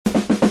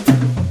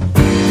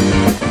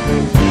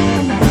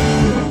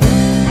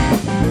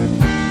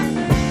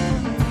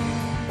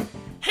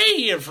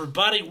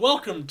everybody.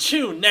 Welcome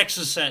to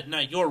Nexus at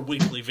Night, your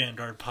weekly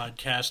Vanguard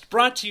podcast,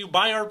 brought to you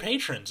by our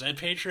patrons at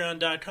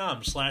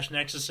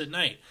patreon.com/Nexus at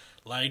Night.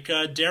 Like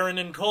Darren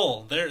and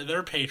Cole,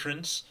 they're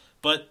patrons,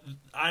 but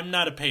I'm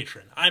not a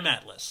patron. I'm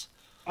Atlas.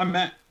 I'm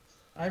Matt.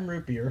 I'm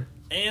Root Beer.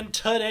 And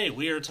today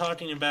we are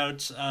talking about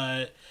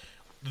the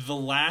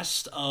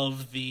last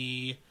of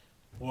the,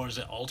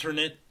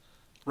 alternate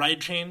ride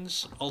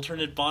chains,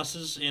 alternate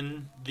bosses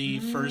in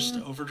the first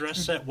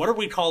Overdress set. What are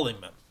we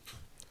calling them?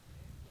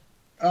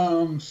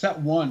 Set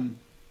 1.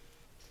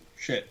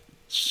 Shit.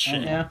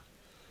 Yeah.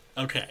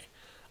 Okay.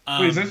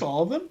 Wait, is this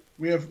all of them?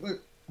 We have... hold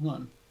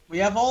on. We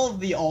have all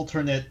of the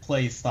alternate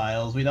play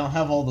styles. We don't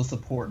have all the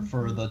support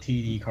for the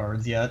TD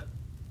cards yet.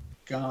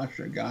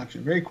 Gotcha.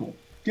 Very cool.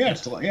 Yeah,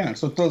 so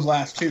it's those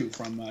last two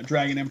from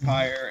Dragon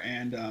Empire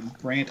and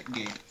Brant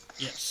Gate.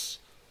 Yes.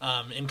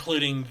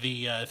 Including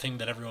the thing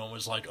that everyone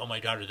was like, oh my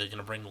god, are they going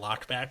to bring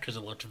Locke back? Because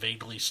it looked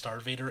vaguely Star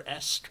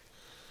Vader-esque.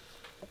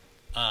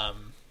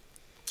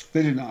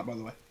 They did not, by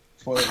the way.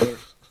 Spoiler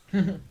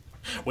alert.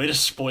 Way to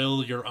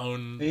spoil your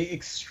own... They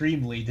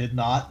extremely did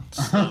not.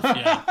 stuff,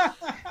 yeah.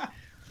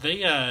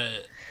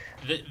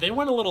 They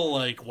went a little,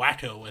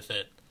 wacko with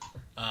it.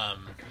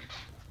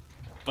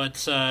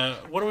 But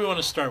what do we want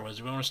to start with?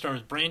 Do we want to start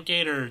with Brant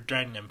Gate or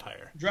Dragon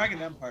Empire?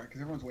 Dragon Empire, because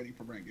everyone's waiting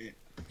for Brant Gate.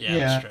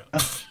 Yeah, that's true.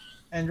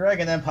 And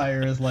Dragon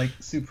Empire is,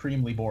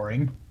 supremely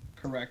boring.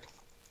 Correct.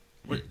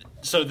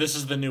 So this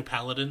is the new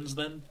Paladins,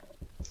 then?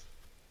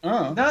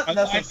 Oh, I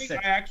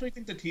actually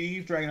think the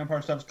TD Dragon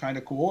Empire stuff's kind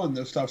of cool, and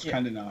this stuff's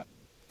kind of not.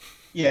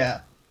 Yeah.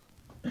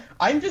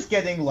 I'm just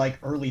getting,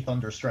 early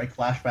Thunderstrike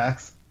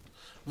flashbacks.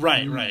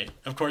 Right,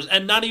 of course,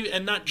 and not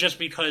just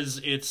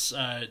because it's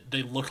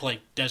they look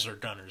like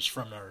Desert Gunners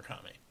from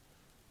Narukami.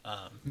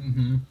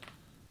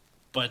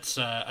 But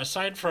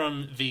aside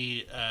from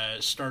the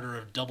starter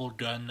of Double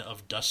Gun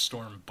of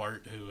Duststorm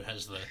Bart, who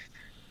has the,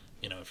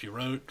 if you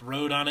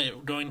rode on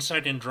it, going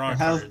second draw It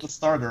card. has the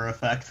starter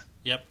effect.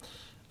 Yep.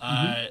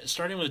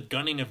 Starting with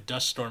Gunning of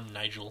Duststorm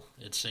Nigel.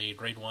 It's a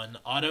grade 1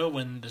 auto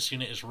when this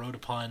unit is rode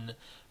upon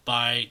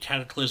by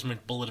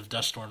Cataclysmic Bullet of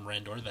Duststorm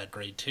Randor, that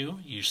grade 2,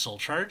 use Soul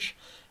Charge.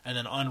 And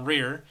then on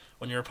rear,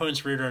 when your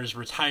opponent's rear guard is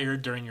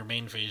retired during your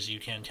main phase, you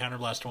can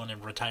counterblast one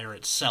and retire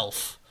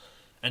itself,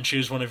 and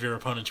choose one of your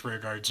opponent's rear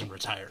guards and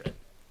retire it.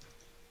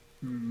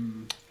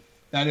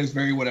 That is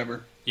very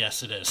whatever.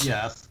 Yes, it is.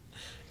 Yes.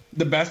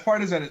 The best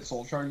part is that it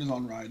Soul Charges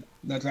on ride.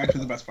 That's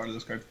actually the best part of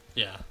this card.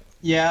 Yeah.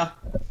 Yeah.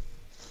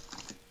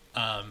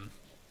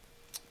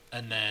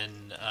 And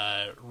then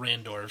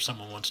Randor, if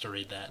someone wants to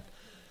read that.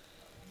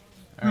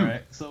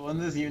 Alright, so when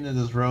this unit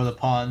is rode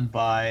upon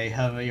by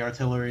Heavy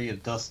Artillery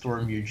of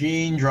Duststorm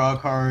Eugene, draw a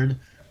card,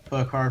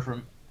 put a card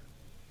from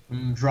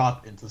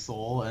drop into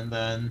Soul, and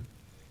then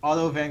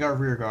auto Vanguard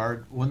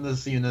Rearguard. When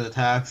this unit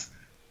attacks,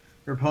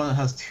 your opponent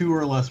has 2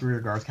 or less rear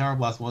guards.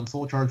 Counterblast 1,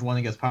 Soul Charge 1,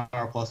 and gets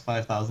power plus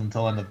 5,000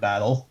 until end of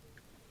battle.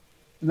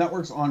 And that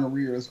works on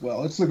rear as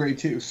well. It's the grade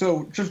 2.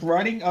 So just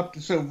riding up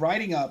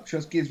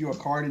just gives you a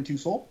card and 2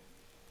 soul?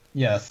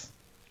 Yes.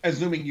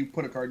 Assuming you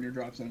put a card in your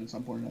drop zone at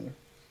some point or another.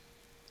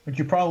 But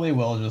you probably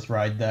will just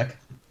ride deck.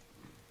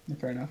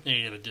 Fair enough. Yeah,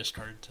 you get a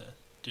discard to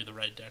do the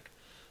right deck.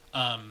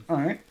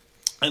 Alright.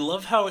 I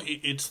love how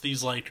it's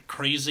these,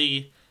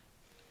 crazy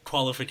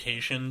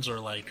qualifications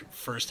or,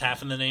 first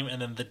half in the name,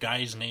 and then the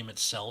guy's name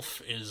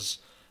itself is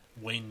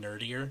way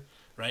nerdier,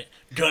 right?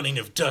 Gunning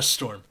of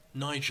Duststorm,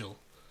 Nigel.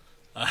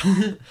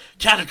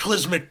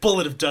 Cataclysmic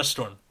Bullet of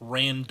Duststorm,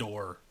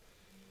 Randor.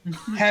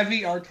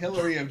 Heavy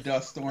Artillery of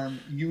Duststorm,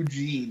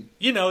 Eugene.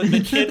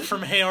 The kid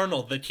from Hey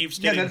Arnold that keeps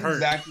getting hurt.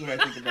 That's exactly what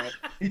I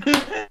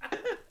think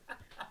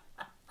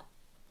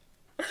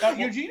about.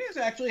 Eugene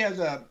actually has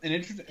an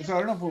interesting. So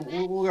I don't know if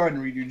we'll go ahead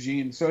and read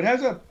Eugene. So it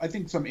has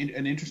some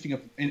interesting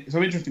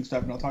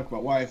stuff, and I'll talk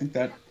about why I think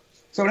that.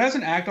 So it has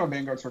an act on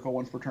Vanguard Circle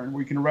once per turn,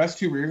 where you can arrest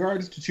 2 rear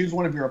guards to choose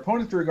one of your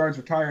opponent's rear guards,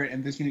 retire it,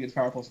 and this unit gets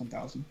power plus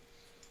 1,000.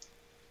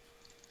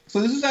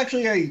 So this is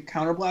actually a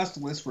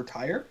counterblast list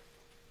retire.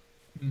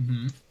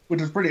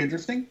 Which is pretty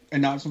interesting,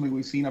 and not something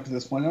we've seen up to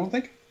this point, I don't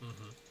think.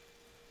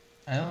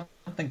 I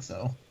don't think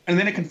so. And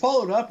then it can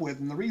follow it up with,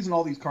 and the reason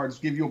all these cards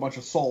give you a bunch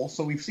of soul,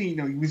 so we've seen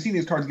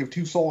these cards give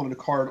 2 soul and a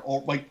card,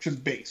 all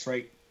just base,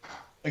 right?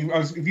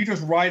 If you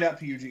just ride up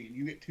to Eugene,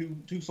 you get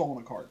two soul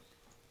and a card.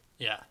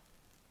 Yeah.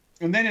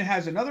 And then it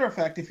has another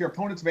effect. If your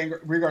opponent's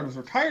rearguard was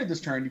retired this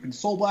turn, you can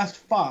Soul Blast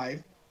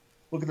 5,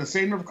 look at the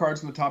same number of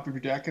cards from the top of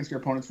your deck as your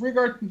opponent's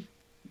rearguard,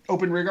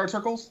 open rearguard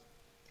circles,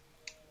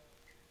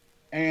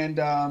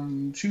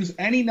 and choose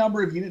any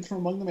number of units from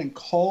among them and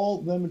call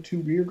them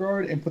to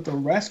rearguard and put the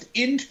rest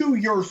into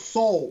your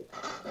soul.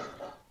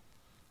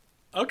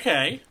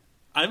 Okay.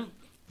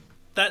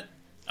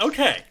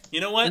 Okay.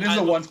 You know what? And this is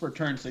a once per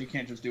turn, so you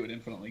can't just do it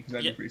infinitely, because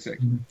that'd be pretty sick.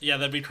 Yeah,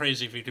 that'd be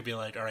crazy if you could be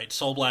like, all right,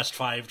 Soul Blast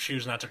 5,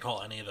 choose not to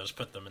call any of those,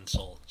 put them in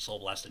Soul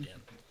Blast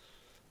again.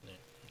 Yeah.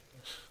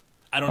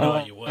 I don't know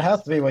how you would. It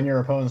has to be when your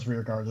opponent's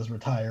rear guard is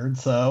retired,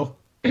 so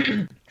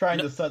trying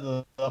to set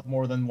it up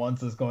more than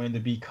once is going to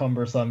be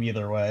cumbersome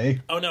either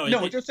way. Oh, no.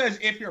 No, it just says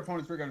if your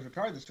opponent's rear guard is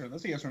retired this turn.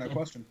 That's a yes or no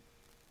question.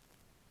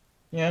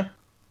 Yeah.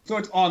 So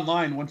it's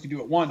online once you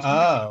do it once.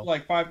 Oh.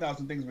 Like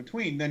 5,000 things in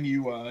between, then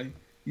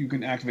you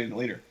can activate it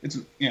later. It's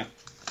yeah.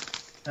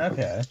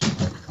 Okay.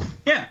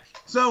 Yeah.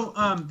 So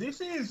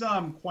this is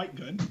quite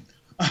good.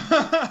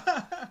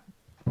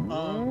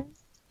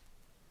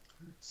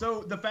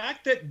 So the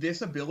fact that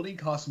this ability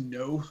costs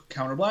no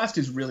counterblast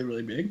is really,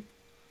 really big.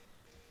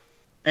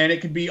 And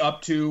it could be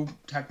up to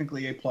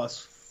technically a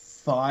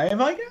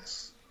 +5, I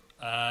guess.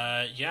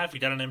 Yeah, if you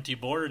got an empty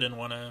board and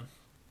want to,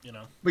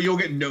 But you'll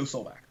get no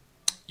soul back.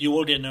 you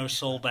will get no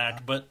soul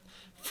back. But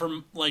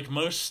from like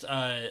most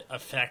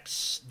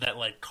effects that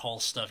like call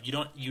stuff, you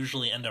don't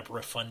usually end up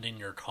refunding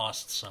your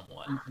costs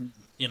somewhat.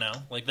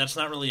 Like that's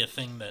not really a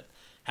thing that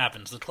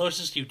happens. The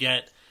closest you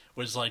get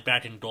was like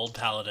back in Gold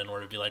Paladin, where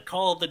it'd be like,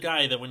 call the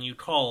guy that when you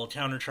call,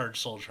 countercharge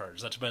soul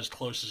charge. That's about as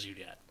close as you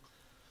get.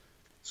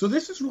 So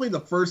this is really the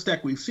first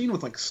deck we've seen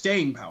with like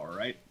staying power,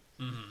 right?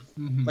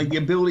 Mm-hmm. Like the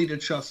ability to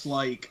just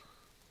like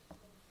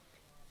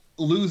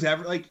lose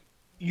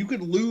you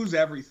could lose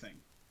everything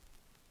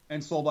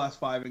and Soul Blast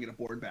 5 and get a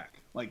board back.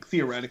 Like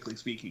theoretically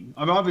speaking.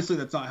 I mean, obviously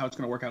that's not how it's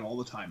going to work out all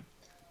the time.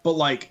 But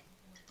like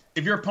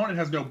if your opponent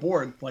has no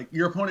board, like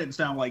your opponent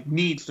now like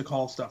needs to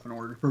call stuff in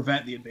order to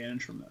prevent the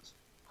advantage from this.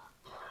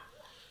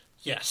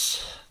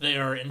 Yes, they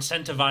are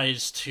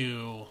incentivized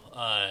to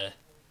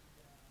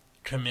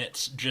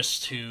commit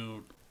just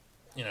to,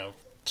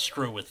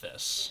 screw with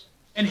this.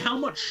 And how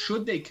much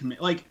should they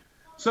commit? Like,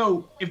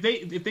 so if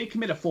they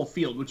commit a full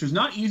field, which is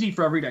not easy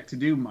for every deck to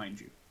do, mind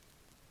you.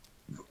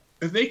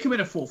 If they commit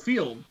a full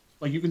field,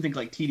 like you can think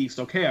like TD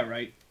Stochea,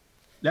 right?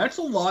 That's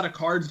a lot of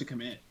cards to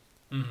commit.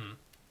 Mm-hmm.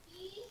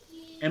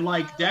 And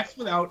like decks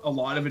without a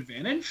lot of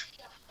advantage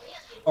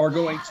are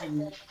going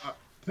to,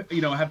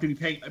 have to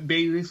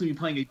be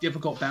playing a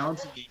difficult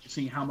balancing game,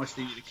 seeing how much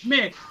they need to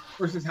commit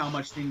versus how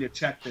much they need to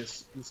check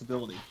this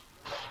ability.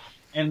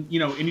 And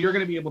and you're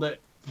going to be able to,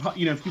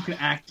 if you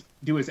can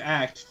do his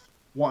act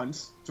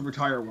once to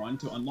retire one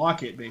to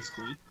unlock it,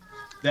 basically,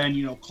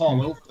 then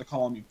call over the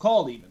column you've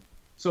called even.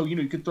 So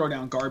you could throw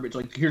down garbage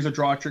like here's a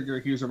draw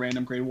trigger, here's a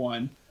random grade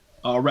 1,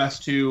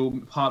 rest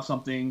 2, pop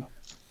something,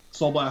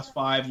 Soul Blast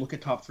 5, look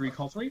at top 3,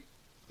 call 3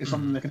 is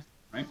something that can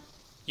right.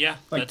 Yeah,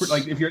 like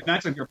if your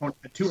opponent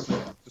had 2 open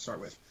spots to start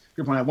with. If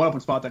your opponent had 1 open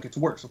spot, that gets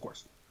worse, of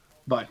course.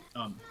 But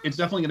it's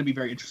definitely going to be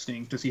very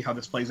interesting to see how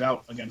this plays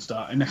out against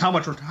and how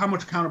much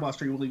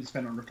counterblast are you willing to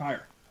spend on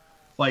retire.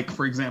 Like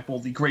for example,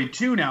 the grade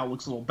 2 now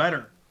looks a little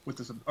better with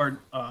this, or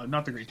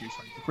not the grade 2,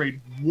 sorry, the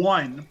grade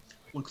 1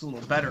 looks a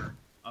little better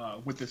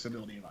with this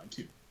ability in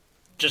I2.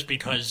 Just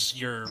because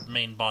your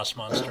main boss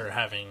monster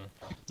having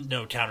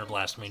no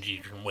counterblast means you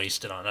can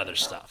waste it on other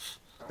stuff.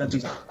 That's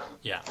exactly.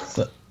 Yeah.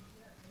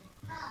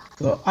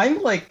 So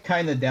I'm like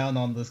kind of down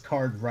on this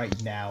card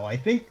right now. I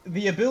think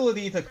the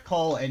ability to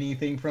call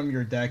anything from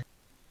your deck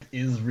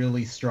is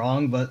really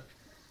strong, but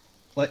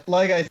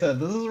like I said,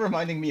 this is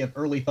reminding me of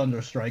early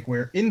Thunderstrike,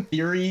 where in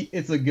theory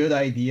it's a good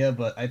idea,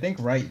 but I think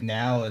right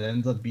now it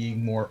ends up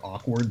being more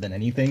awkward than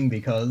anything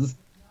because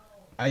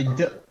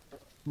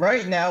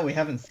right now we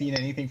haven't seen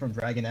anything from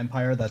Dragon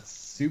Empire that's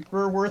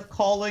super worth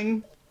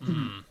calling.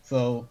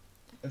 So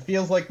it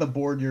feels like the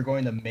board you're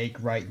going to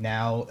make right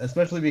now,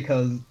 especially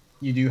because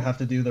you do have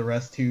to do the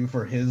rest 2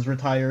 for his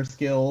retire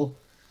skill.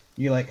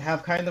 You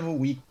have kind of a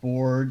weak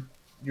board.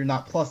 You're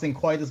not plussing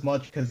quite as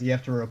much because you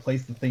have to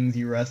replace the things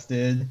you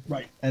rested.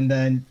 Right. And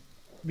then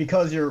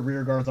because your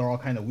rear guards are all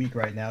kind of weak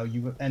right now,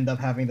 you end up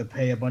having to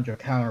pay a bunch of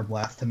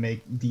counterblast to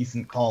make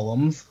decent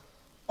columns.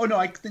 Oh no,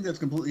 I think that's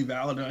completely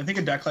valid. And I think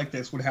a deck like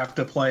this would have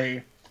to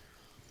play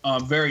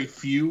very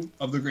few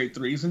of the grade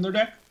 3s in their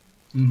deck.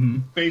 Mm-hmm.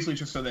 Basically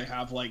just so they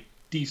have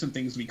decent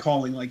things to be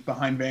calling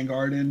behind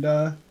Vanguard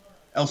and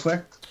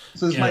elsewhere.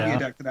 So this might be a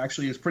deck that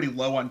actually is pretty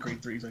low on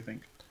grade 3s, I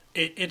think.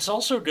 It's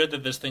also good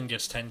that this thing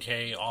gets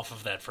 10k off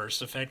of that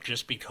first effect,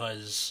 just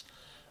because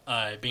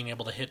being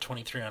able to hit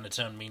 23 on its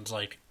own means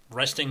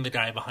resting the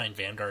guy behind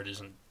Vanguard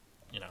isn't,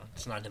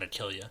 it's not going to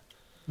kill you.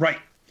 Right.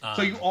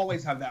 So you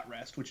always have that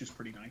rest, which is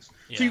pretty nice.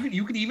 Yeah. So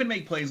you could even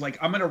make plays like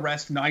I'm going to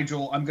rest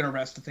Nigel, I'm going to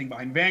rest the thing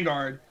behind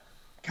Vanguard,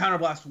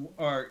 counterblast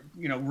or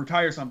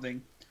retire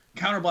something,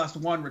 counterblast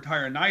 1,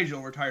 retire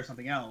Nigel, retire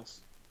something else.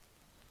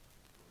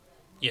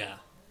 Yeah.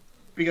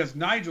 Because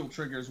Nigel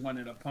triggers when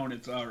an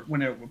opponent's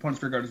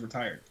rear guard is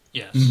retired.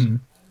 Yes. Mm-hmm.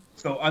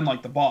 So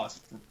unlike the boss,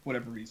 for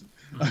whatever reason,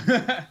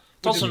 it's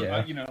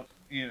also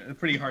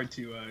pretty hard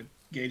to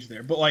gauge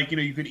there. But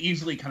you could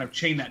easily kind of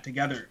chain that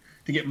together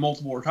to get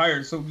multiple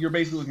retires. So you're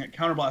basically looking at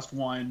counterblast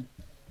 1,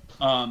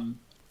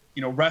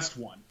 rest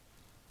 1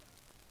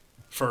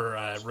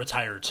 for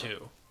retire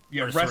 2.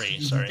 Yeah, or rest 3,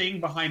 sorry.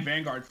 Thing behind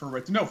Vanguard for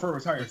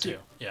retire 2.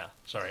 Yeah,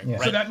 sorry. Yeah.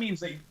 So that means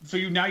that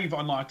you've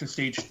unlocked a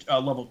stage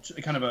level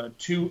kind of a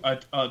 2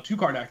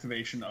 card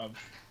activation of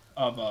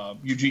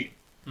Eugene.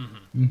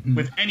 Mm-hmm. Mm-hmm.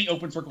 With any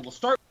open circle to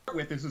start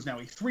with, this is now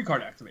a 3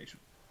 card activation,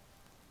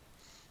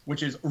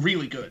 which is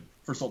really good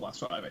for Soul Blast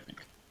 5, I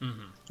think.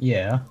 Mm-hmm.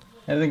 Yeah,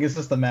 I think it's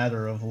just a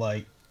matter of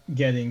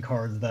getting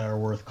cards that are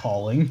worth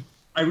calling.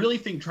 I really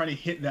think trying to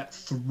hit that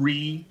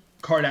 3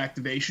 card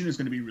activation is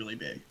going to be really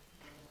big.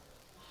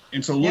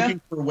 And so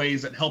looking for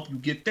ways that help you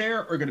get there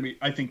are going to be,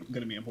 I think,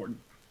 going to be important.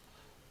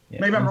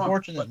 Yeah, Maybe I'm wrong.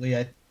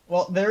 Unfortunately,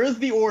 well, there is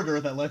the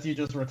order that lets you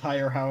just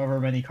retire however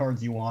many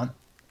cards you want.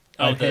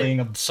 Oh, paying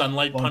the a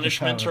sunlight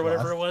punishment or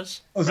whatever it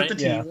was. Oh, is right? that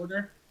the team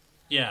order?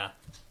 Yeah.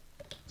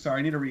 Sorry,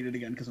 I need to read it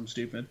again because I'm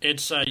stupid.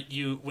 It's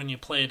when you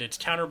play it, it's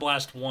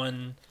Counterblast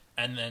 1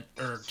 and then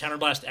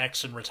Counterblast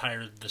X and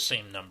retire the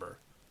same number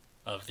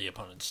of the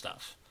opponent's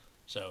stuff.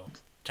 So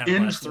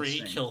Counterblast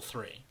 3, kill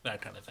 3,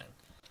 that kind of thing.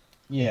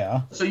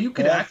 Yeah. So you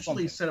could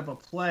actually set up a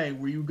play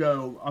where you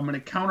go, I'm going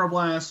to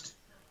Counterblast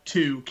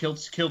 2, kill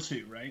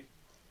 2, right?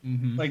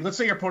 Mm-hmm. Like, let's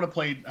say your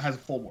opponent has a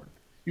full board.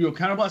 You go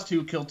Counterblast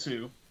 2, kill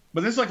 2.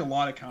 But this is like a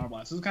lot of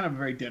Counterblasts. This is kind of a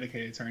very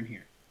dedicated turn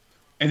here.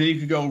 And then you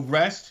could go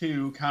Rest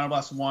 2,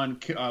 Counterblast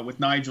 1 with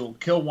Nigel,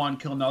 kill 1,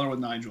 kill another with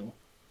Nigel.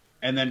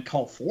 And then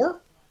call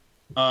 4?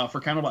 For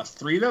Counterblast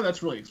 3, though,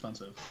 that's really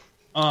expensive.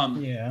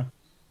 Yeah.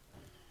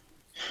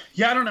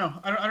 Yeah, I don't know.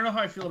 I don't know how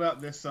I feel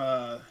about this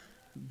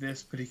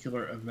this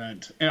particular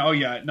event. And I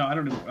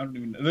don't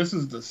even know. This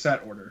is the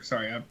set order.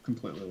 Sorry, I'm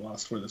completely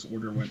lost where this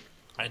order went.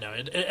 I know.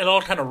 It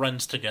all kind of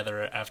runs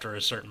together after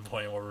a certain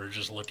point where we're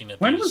just looking at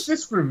When was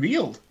this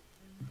revealed?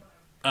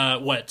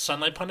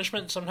 Sunlight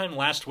Punishment? Sometime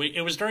last week.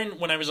 It was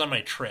when I was on my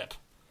trip.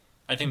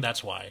 I think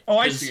that's why. Oh,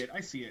 I see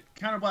it.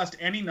 Counterblast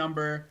any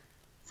number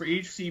for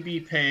each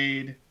CB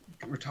paid,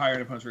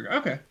 retired opponent's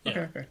regard.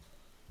 Okay.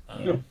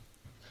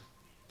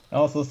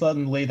 Also,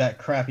 suddenly that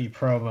crappy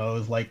promo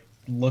is like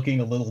looking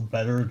a little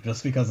better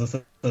just because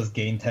it says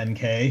gain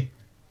 10k.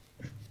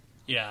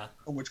 Yeah.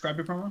 Oh, which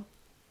crappy promo?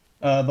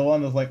 The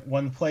one that's like,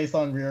 when placed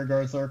on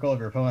rearguard circle, if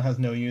your opponent has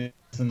no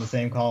units in the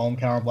same column,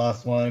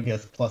 Counterblast 1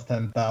 gets plus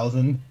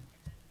 10,000.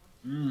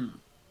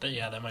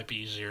 That might be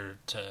easier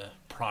to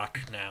proc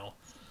now.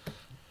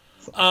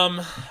 I'm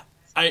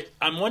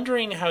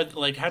wondering how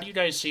do you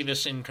guys see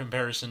this in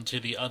comparison to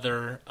the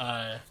other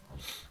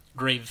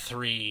grade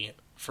 3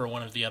 for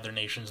one of the other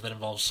nations that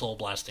involves Soul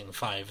Blasting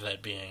 5,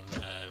 that being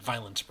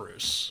Violence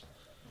Bruce?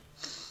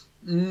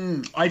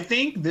 I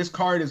think this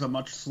card is a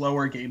much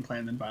slower game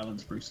plan than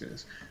Violence Bruce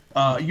is.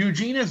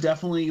 Eugene is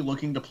definitely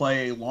looking to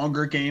play a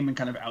longer game and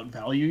kind of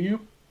outvalue you,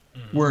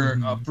 where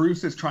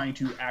Bruce is trying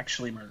to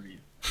actually murder you.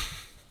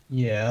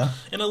 Yeah.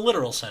 In a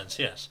literal sense,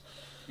 yes.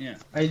 Yeah.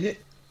 I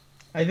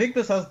think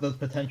this has the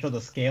potential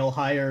to scale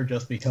higher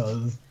just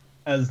because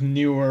as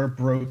newer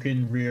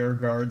broken rear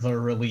guards are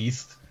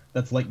released,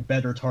 that's like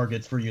better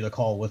targets for you to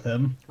call with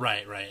him.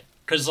 Right.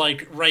 Because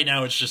right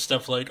now it's just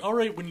stuff like, all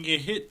right, when you get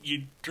hit,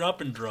 you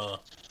drop and draw.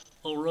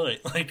 All right,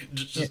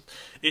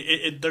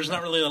 there's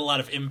not really a lot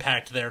of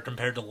impact there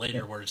compared to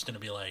later, where it's going to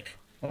be like.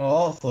 Well,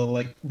 also,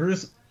 like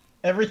Bruce,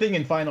 everything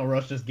in Final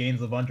Rush just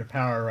gains a bunch of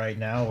power right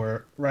now.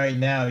 Where right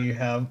now you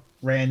have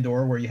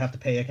Randor, where you have to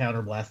pay a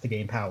counterblast to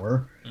gain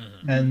power,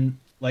 and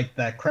like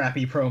that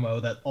crappy promo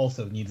that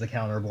also needs a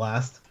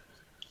counterblast.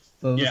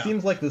 So it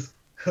seems like this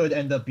could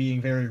end up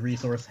being very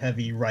resource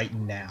heavy right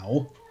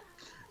now.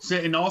 So,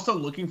 and also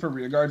looking for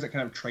rear guards that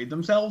kind of trade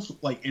themselves,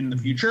 like in the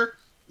future.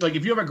 Like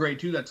if you have a grade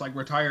 2 that's like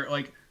retire,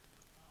 like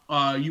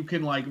you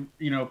can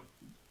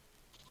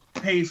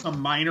pay some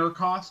minor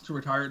cost to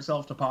retire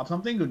itself to pop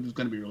something, which is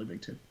going to be really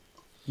big too.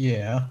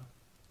 Yeah.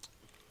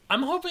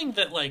 I'm hoping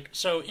that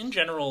so in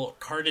general,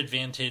 card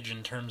advantage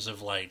in terms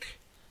of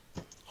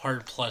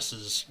hard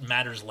pluses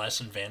matters less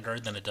in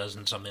Vanguard than it does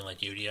in something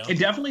like Yu-Gi-Oh! It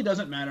definitely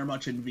doesn't matter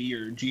much in V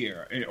or G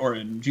era, or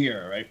in G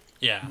era, right?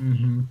 Yeah.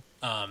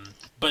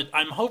 But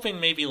I'm hoping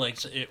maybe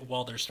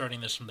while they're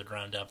starting this from the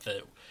ground up,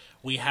 that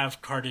we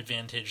have card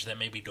advantage that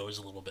maybe goes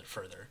a little bit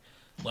further.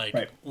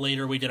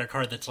 Later we did a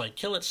card that's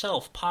kill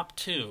itself, pop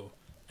 2,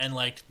 and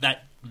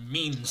that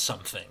means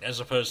something, as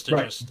opposed to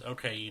just,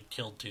 okay, you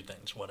killed 2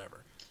 things,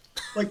 whatever.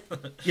 And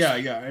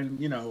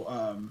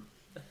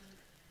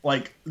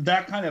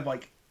that kind of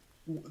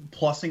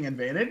plussing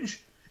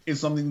advantage is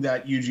something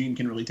that Eugene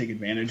can really take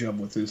advantage of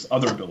with his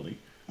other ability.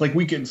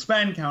 We can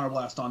spend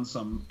Counterblast on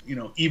some,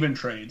 even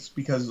trades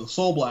because the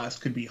Soul Blast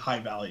could be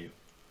high value.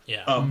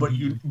 Yeah. But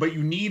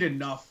you need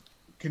enough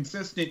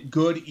consistent,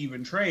 good,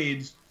 even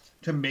trades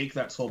to make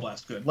that Soul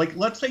Blast good.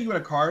 Let's say you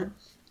had a card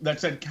that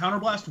said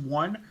Counterblast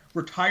 1,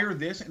 retire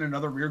this and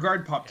another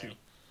rearguard, pop 2.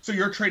 So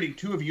you're trading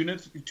 2 of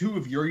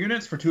your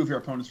units for 2 of your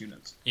opponent's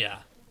units. Yeah.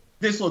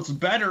 This looks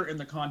better in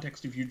the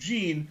context of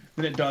Eugene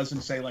than it does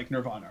in, say,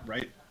 Nirvana,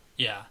 right?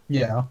 Yeah.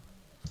 Yeah.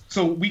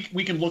 So we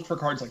can look for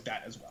cards like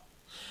that as well.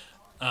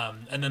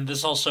 And then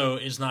this also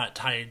is not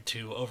tied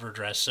to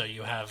Overdress, so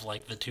you have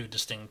the 2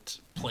 distinct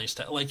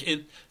playstyle.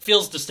 It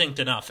feels distinct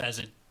enough as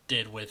it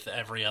did with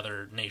every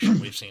other nation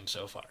we've seen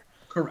so far.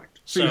 Correct.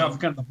 So you have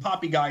kind of the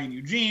poppy guy in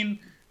Eugene,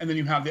 and then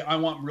you have the I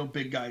want real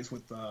big guys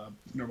with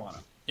Nirvana.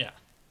 Yeah.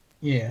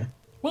 Yeah.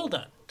 Well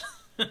done.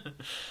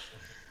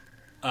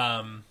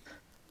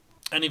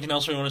 Anything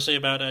else we want to say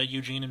about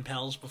Eugene and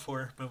Pals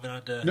before moving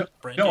on to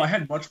Brandon? No, I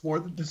had much more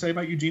to say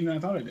about Eugene than I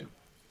thought I did.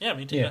 Yeah,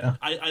 me too. Yeah.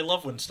 I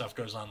love when stuff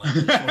goes on like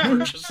this. Where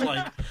we're just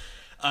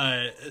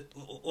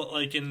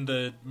in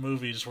the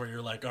movies where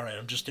you're like, all right,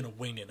 I'm just going to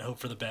wing it and hope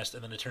for the best,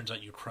 and then it turns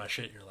out you crush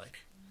it. You're like,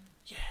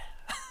 yeah.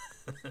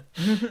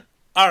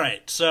 All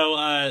right,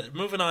 so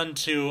moving on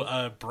to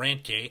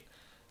Brantgate.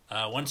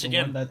 Once The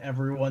again, one that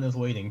everyone is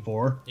waiting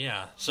for.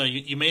 yeah. So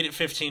you made it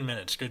 15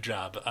 minutes. Good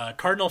job.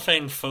 Cardinal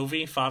Fang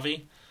Phoebe.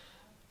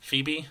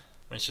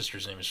 My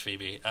sister's name is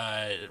Phoebe.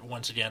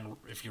 Once again,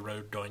 if you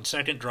rode going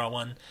second, draw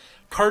one.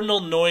 Cardinal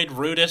Noid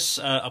Rudis.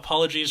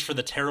 Apologies for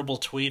the terrible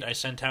tweet I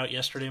sent out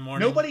yesterday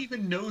morning. Nobody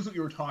even knows what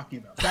you were talking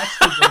about. That's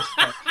the worst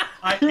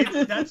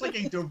part. That's like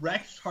a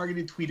direct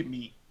targeted tweet at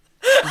me.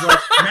 Like,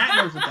 Matt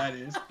knows what that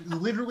is.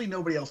 Literally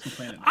nobody else can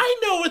plan it. I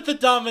know what the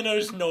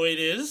Domino's Noid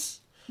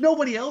is.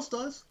 Nobody else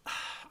does.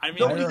 I mean,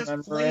 Nobody I has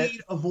remember played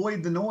it.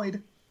 Avoid the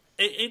Noid.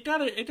 it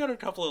got a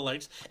couple of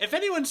likes. If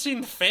anyone's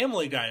seen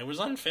Family Guy, it was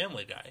on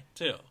Family Guy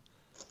too.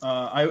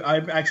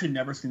 I've actually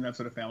never seen that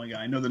episode of Family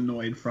Guy. I know the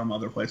Noid from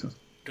other places.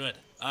 Good.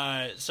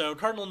 So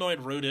Cardinal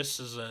Noid Rudis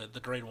is the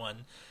grade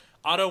 1.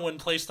 Auto, when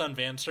placed on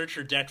Van, search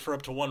your deck for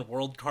up to 1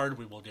 world card.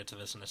 We will get to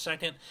this in a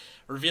second.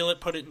 Reveal it,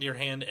 put it into your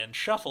hand, and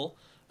shuffle.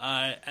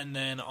 And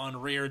then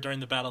on rear, during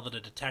the battle that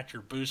it attacked,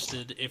 you're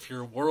boosted. If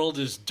your world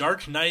is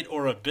Dark Knight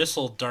or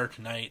Abyssal Dark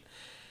Knight,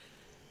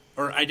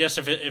 or I guess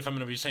if I'm going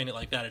to be saying it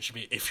like that, it should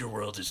be if your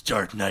world is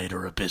Dark Knight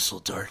or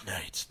Abyssal Dark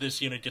Knight,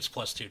 this unit gets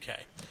plus 2k.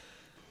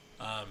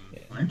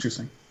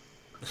 Interesting.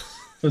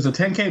 There's a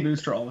 10k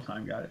booster all the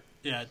time. Got it.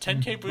 Yeah,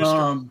 10k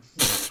booster.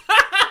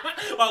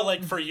 Well,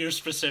 like for you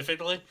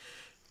specifically?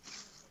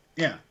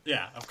 Yeah.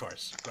 Yeah, of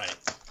course. Right.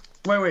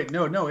 Wait.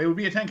 No. It would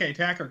be a 10k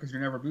attacker because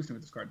you're never boosting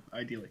with this card,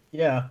 ideally.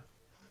 Yeah.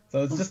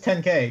 So it's just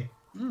 10k.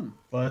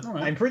 But All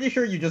right. I'm pretty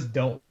sure you just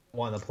don't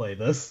want to play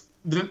this.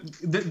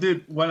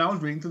 When I was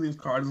reading through these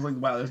cards, I was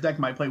like, wow, this deck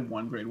might play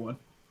one grade 1.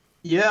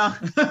 Yeah.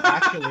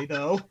 Actually,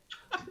 though.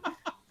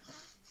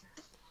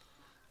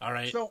 All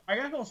right. So I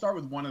guess I'll start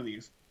with one of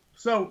these.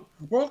 So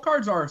world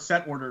cards are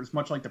set orders,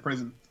 much like the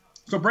prison.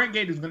 So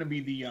Brantgate is going to be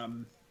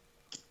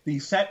the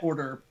set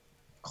order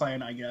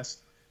clan, I guess,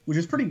 which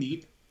is pretty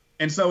neat.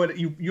 And so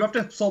you have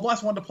to Soul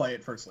Blast 1 to play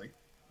it, firstly,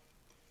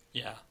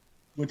 Yeah.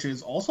 which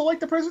is also like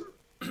the prison.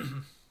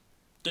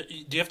 Do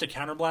you have to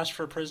counterblast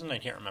for a prison? I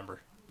can't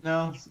remember.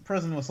 No,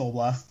 prison with Soul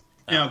Blast.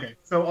 Yeah, okay.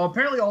 So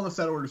apparently all the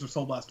set orders are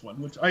Soul Blast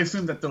 1, which I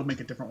assume that they'll make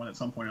a different one at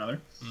some point or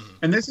other.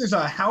 And this is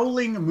a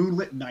Howling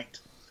Moonlit Night.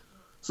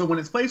 So when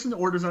it's placed in the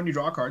order zone, you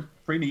draw a card.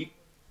 Pretty neat.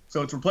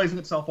 So it's replacing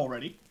itself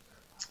already.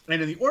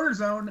 And in the order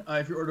zone,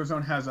 if your order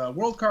zone has a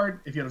world card,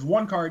 if it has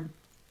 1 card,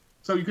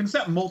 so you can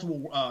set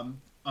multiple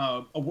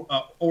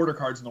order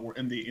cards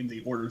in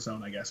the order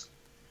zone, I guess.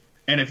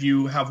 And if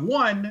you have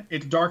 1,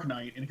 it's Dark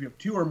Knight, and if you have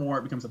 2 or more,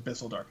 it becomes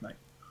Abyssal Dark Knight.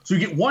 So you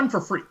get 1 for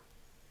free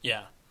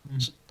Yeah.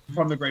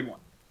 from the grade 1.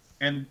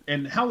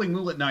 And Howling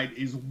Moonlit Night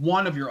is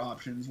one of your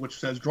options, which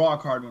says draw a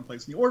card when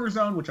placed in the order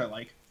zone, which I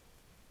like.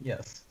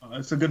 Yes.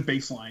 It's a good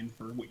baseline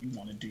for what you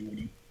want to do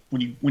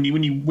when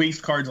you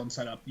waste cards on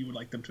setup. You would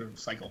like them to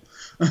cycle.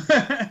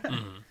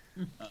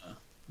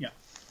 Yeah.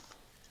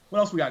 What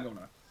else we got going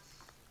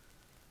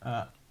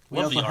on? We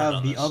Love also the art have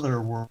on the this.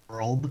 other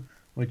world,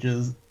 which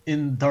is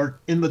in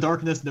the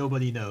darkness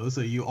nobody knows.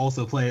 So you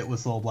also play it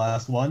with Soul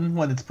Blast 1.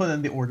 When it's put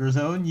in the order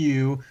zone,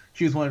 you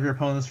choose one of your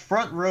opponent's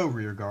front row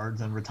rear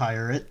guards and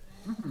retire it.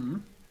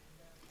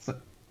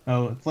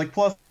 So it's like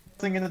plusing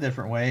in a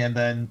different way, and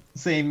then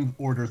same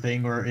order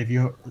thing. Where if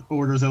your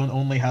order zone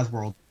only has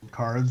world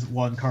cards,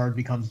 1 card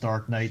becomes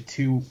Dark Knight,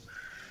 2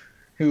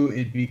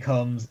 it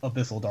becomes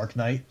Abyssal Dark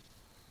Knight.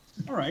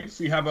 All right.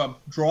 So you have a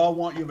draw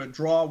one, you have a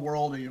draw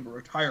world, and you have a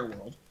retire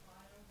world.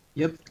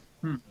 Yep.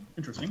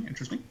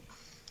 Interesting.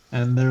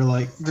 And they're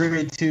like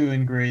grade 2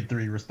 and grade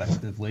 3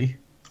 respectively.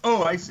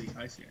 Oh, I see.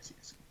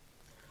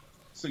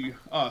 So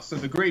so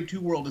the grade 2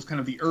 world is kind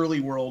of the early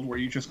world where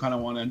you just kind of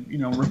want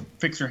to,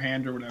 fix your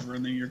hand or whatever,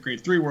 and then your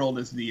grade 3 world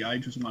is the I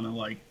just want to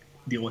like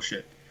deal with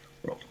shit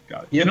world.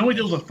 Got it. Yep. It only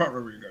deals with front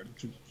row rear guard,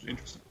 which is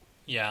interesting.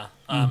 Yeah.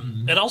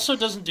 It also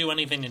doesn't do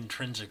anything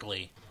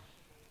intrinsically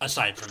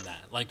aside from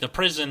that. Like, the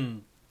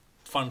prison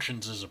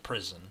functions as a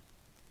prison.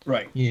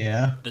 Right.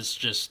 Yeah. This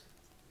just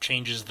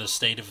changes the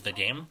state of the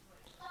game.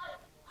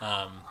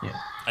 Yeah.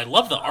 I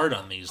love the art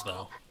on these,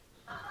 though.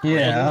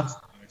 Yeah.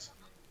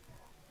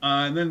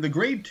 And then the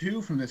grade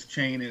 2 from this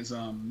chain is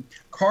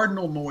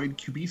Cardinal Noid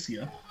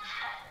Cubecia.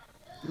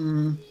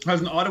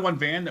 Has an auto on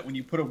Van that when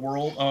you put a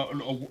world,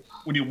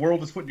 when your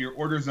world is put into your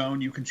order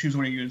zone, you can choose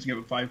one of your units and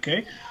give it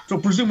 5k. So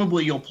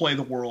presumably you'll play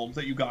the world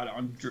that you got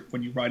on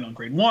when you ride on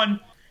grade 1,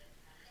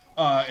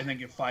 and then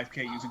give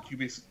 5k using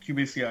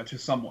Cubecia to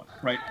someone,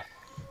 right?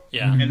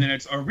 Yeah. And then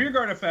it's a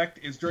rearguard effect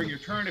is during your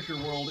turn, if your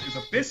world is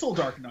Abyssal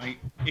Dark Knight,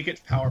 it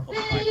gets power plus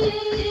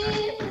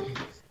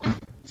 5.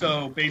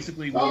 So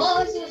basically,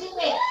 when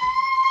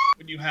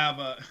you have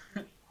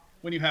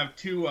when you have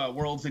 2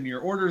 worlds in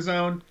your order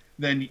zone,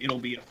 then it'll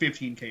be a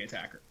 15k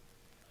attacker,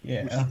 which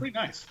is Yeah. pretty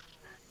nice.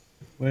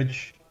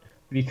 Which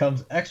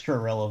becomes extra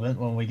relevant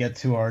when we get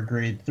to our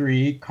grade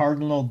 3,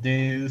 Cardinal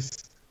Deus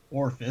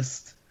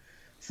Orphist.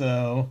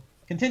 So,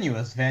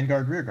 continuous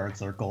Vanguard Rearguard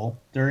Circle.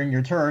 During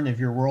your turn, if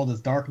your world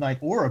is Dark Knight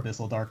or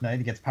Abyssal Dark Knight,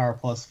 it gets power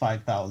plus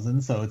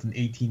 5,000, so it's an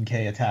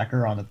 18k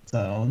attacker on its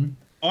own.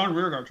 On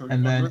rearguard turn,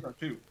 And on then- rearguard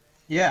too.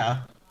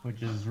 Yeah.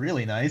 which is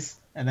really nice.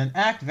 And then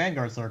Act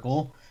Vanguard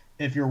Circle.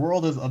 If your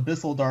world is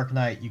Abyssal Dark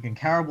Knight, you can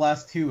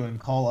Counterblast 2 and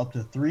call up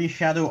to 3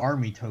 Shadow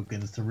Army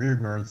tokens to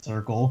Rearguard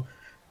Circle.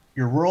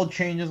 Your world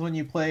changes when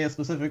you play a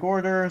specific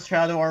order.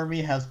 Shadow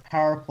Army has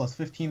power plus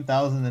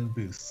 15,000 and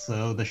boosts.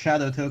 So the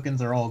Shadow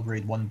tokens are all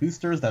grade 1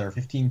 boosters that are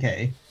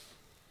 15k.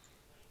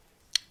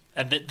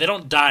 And they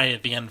don't die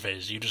at the end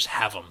phase. You just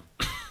have them.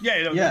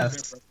 Yeah.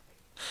 Yes.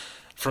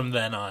 From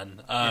then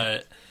on.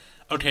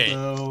 Okay.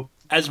 So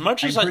As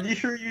much as I'm pretty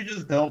sure you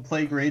just don't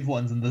play grade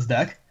 1s in this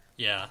deck.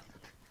 Yeah.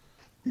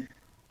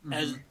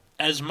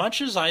 As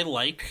much as I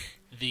like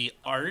the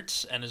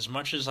art and as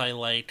much as I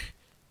like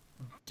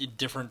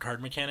different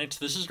card mechanics,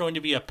 this is going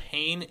to be a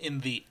pain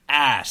in the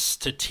ass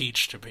to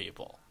teach to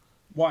people.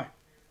 Why?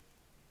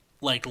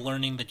 Like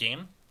learning the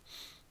game?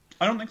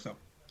 I don't think so.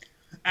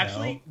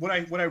 Actually, what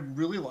I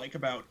really like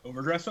about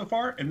Overdress so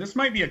far, and this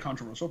might be a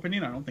controversial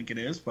opinion, I don't think it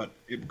is, but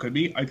it could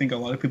be. I think a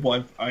lot of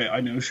people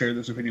I know share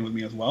this opinion with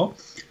me as well.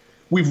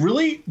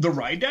 The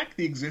ride deck,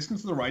 the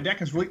existence of the ride deck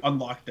has really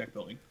unlocked deck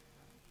building.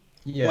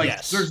 Yeah. Like,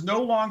 Yes. There's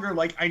no longer,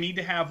 like, I need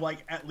to have, like,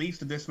 at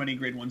least this many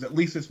grade 1s, at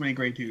least this many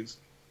grade 2s.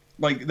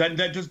 Like, that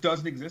just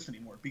doesn't exist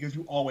anymore, because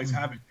you always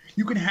have it.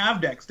 You can have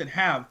decks that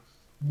have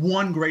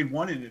one grade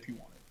 1 in it if you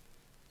want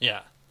it.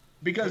 Yeah.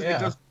 Because it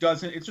just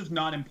doesn't, it's just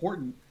not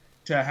important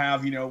to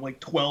have, like,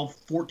 12,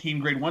 14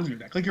 grade 1s in your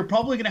deck. Like, you're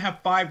probably going to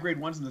have 5 grade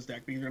 1s in this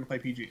deck because you're going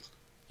to play PGs.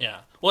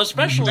 Yeah. Well,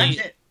 especially...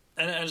 That's it.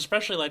 And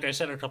especially, like I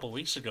said a couple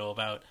weeks ago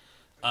about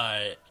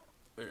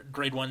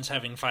grade 1s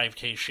having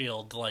 5k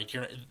shield, like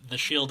the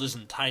shield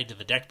isn't tied to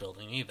the deck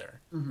building either.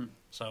 Mm-hmm.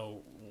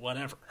 So,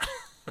 whatever.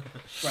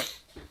 Right.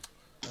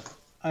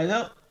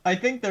 I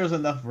think there's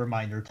enough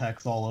reminder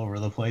text all over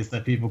the place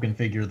that people can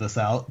figure this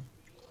out.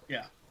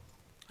 Yeah.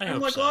 I And,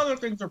 hope like, so. a lot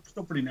of the things are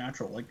still pretty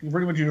natural. Like,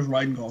 pretty much you just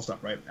ride and call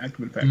stuff, right?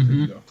 Active effect, there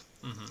you go.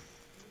 Mm-hmm.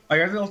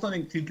 Like, I also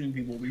think teaching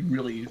people will be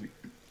really easy.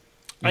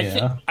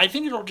 I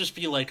think it'll just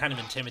be like kind of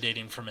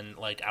intimidating from an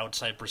like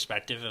outside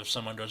perspective. If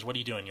someone goes, "What are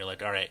you doing?" You're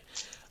like, "All right,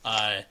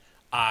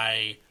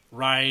 I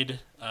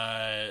ride."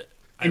 And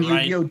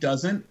Yu-Gi-Oh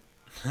doesn't.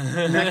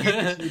 And that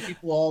game gets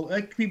people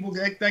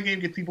that game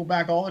gets people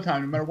back all the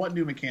time, no matter what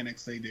new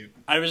mechanics they do.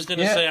 I was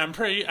gonna say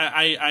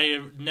I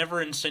have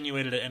never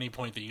insinuated at any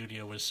point that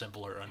Yu-Gi-Oh was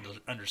simple or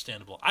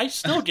understandable. I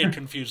still get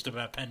confused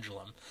about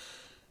Pendulum,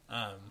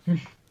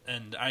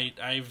 and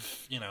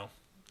I've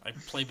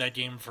played that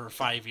game for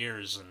 5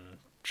 years and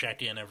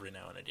check in every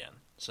now and again.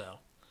 So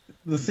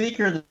The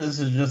secret is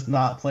to just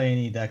not play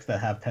any decks that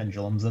have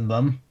pendulums in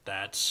them.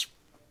 that's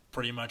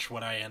pretty much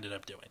what I ended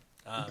up doing.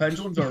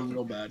 Pendulums are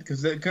real bad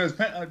because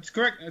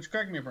correct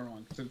me if I'm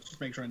wrong. So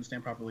just make sure I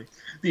understand properly.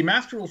 The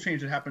Master Rule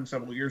change that happened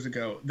several years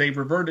ago, they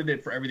reverted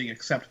it for everything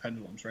except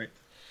pendulums, right?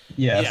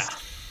 Yes. Yeah.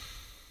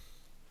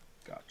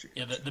 Gotcha.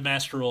 Yeah, the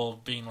master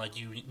rule being like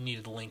you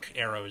needed link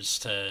arrows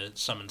to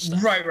summon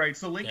stuff. Right.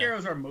 So link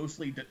arrows are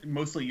mostly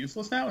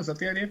useless now. Is that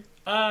the idea?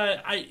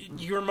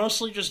 You're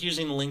mostly just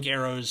using link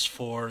arrows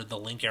for the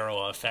link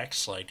arrow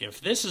effects. Like if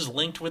this is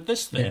linked with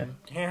this thing,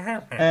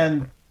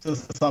 And to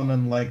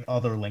summon like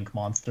other link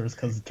monsters,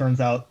 because it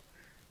turns out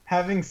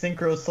having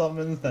synchro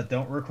summons that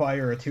don't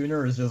require a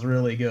tuner is just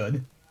really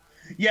good.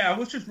 Yeah, I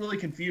was just really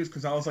confused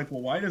because I was like,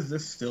 well, why does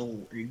this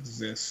still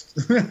exist?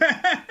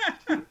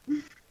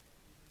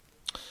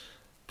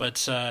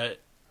 But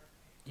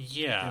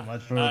yeah.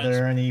 Much. Were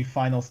there any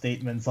final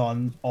statements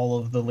on all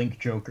of the Link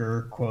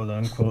Joker quote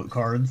unquote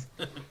cards?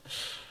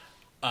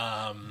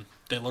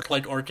 They look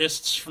like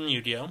Orcists from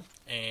Yu-Gi-Oh,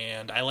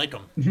 and I like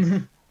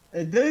them.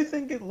 I do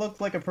think it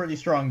looks like a pretty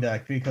strong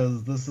deck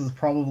because this is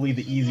probably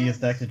the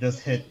easiest deck to just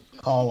hit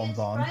columns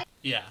on.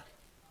 Yeah,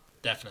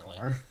 definitely.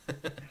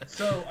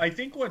 So I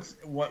think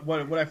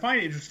what I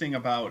find interesting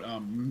about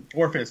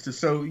Orphist is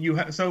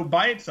so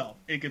by itself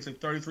it gets a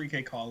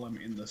 33k column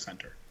in the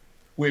center,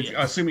 which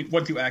assuming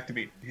once you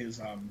activate his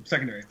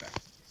secondary effect.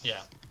 Yeah.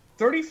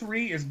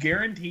 33 is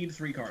guaranteed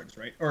 3 cards,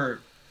 right?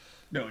 Or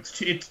no, it's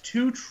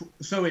two.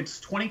 So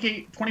it's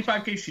 20k,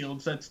 25k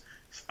shields. That's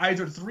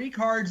either 3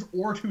 cards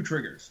or 2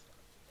 triggers.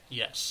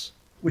 Yes.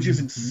 Which is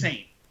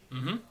insane.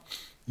 Mm-hmm.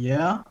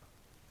 Yeah.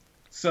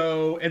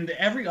 So, and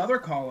every other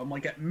column,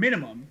 like at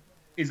minimum,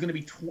 is going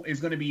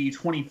to be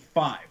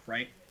 25,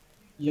 right?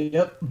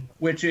 Yep.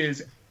 Which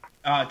is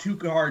 2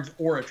 cards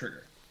or a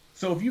trigger.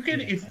 So if you can,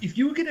 if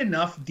you get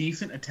enough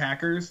decent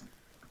attackers,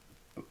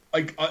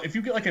 like if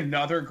you get like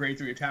another grade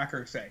 3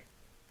 attacker, say,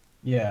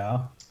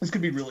 yeah, this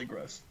could be really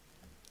gross.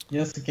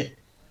 Yes. Okay.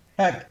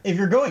 Heck, if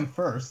you're going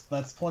first,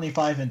 that's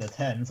 25 into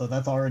 10, so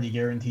that's already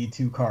guaranteed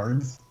 2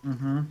 cards.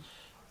 Mm-hmm.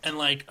 And,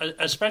 like,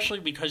 especially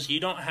because you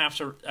don't have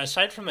to...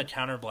 Aside from the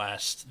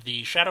Counterblast,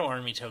 the Shadow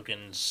Army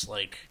tokens,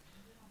 like...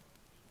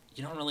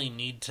 You don't really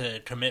need to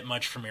commit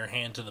much from your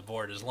hand to the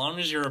board. As long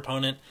as your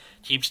opponent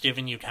keeps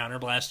giving you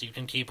Counterblast, you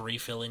can keep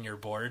refilling your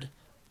board.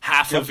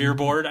 Half of your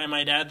board, I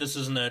might add. This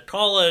isn't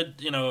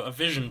a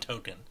vision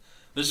token.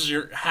 This is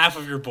your half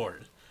of your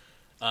board.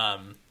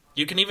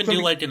 You can even do,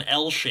 like, an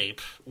L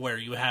shape where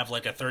you have,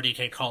 like, a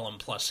 30k column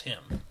plus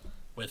him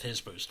with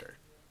his booster.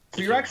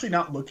 So you're actually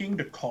not looking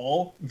to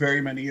call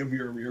very many of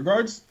your rear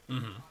guards,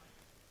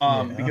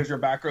 because your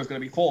back row is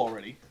going to be full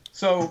already.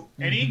 So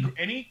any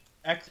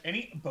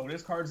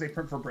bonus cards they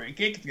print for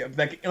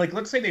Brandgate, like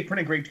let's say they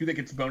print a grade 2 that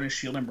gets bonus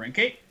shield and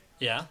Brandgate.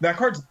 Yeah. That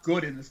card's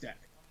good in this deck.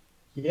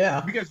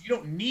 Yeah. Because you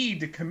don't need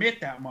to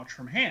commit that much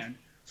from hand.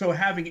 So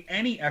having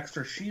any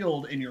extra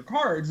shield in your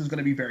cards is going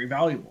to be very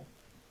valuable.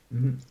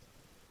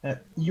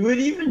 You would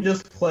even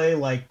just play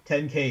like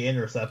 10k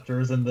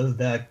interceptors in this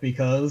deck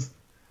because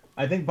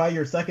I think by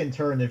your second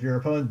turn, if your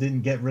opponent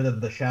didn't get rid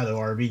of the Shadow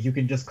Army, you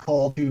can just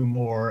call 2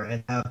 more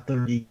and have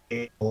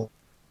 30k. Do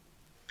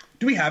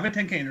we have a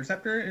 10k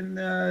interceptor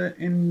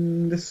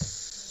in this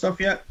stuff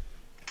yet?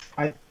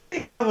 I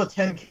think I have a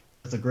 10k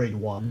as a grade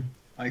 1.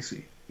 I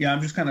see. Yeah,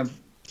 I'm just kind of...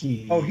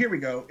 Oh, here we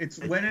go. It's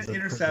when it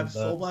intercepts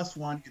Soul Blast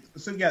 1.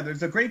 So yeah,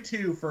 there's a grade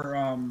 2 for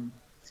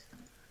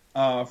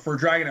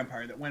Dragon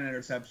Empire that when it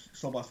intercepts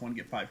Soul Blast 1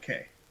 get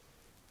 5k.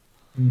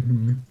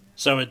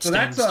 So it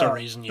stands to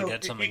reason you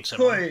get something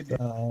similar.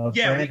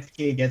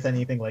 Brandgate gets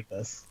anything like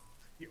this.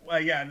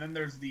 Well, yeah, and then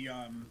there's the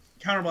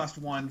Counterblast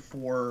 1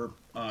 for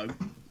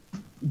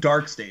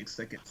Dark States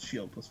that gets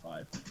shield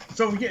 +5.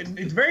 So yeah,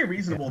 it's very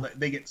reasonable that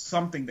they get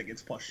something that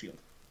gets plus shield.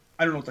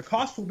 I don't know what the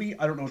cost will be.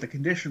 I don't know what the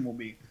condition will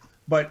be.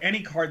 But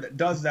any card that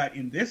does that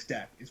in this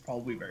deck is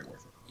probably very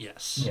worth it.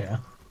 Yes. Yeah.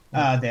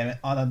 Damn it.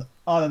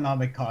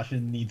 Autonomic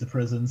Caution needs a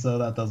prison, so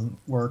that doesn't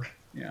work.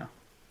 Yeah.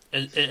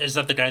 Is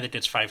that the guy that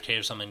gets 5k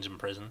if something's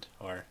imprisoned?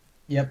 Or?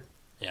 Yep.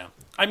 Yeah.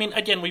 I mean,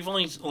 again, we've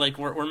only, like,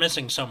 we're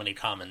missing so many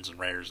commons and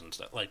rares and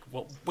stuff. Like,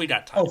 well, we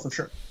got time. Oh, for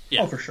sure.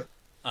 Yeah. Oh, for sure.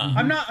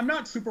 I'm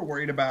not super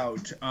worried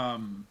about,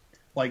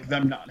 like,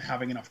 them not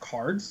having enough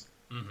cards.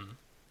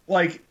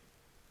 Like...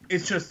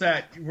 It's just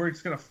that we're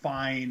just gonna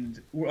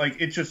find, like,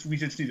 we just need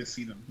to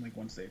see them, like,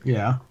 once they appear.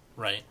 Yeah.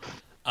 Right.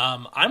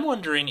 I'm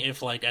wondering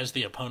if, like, as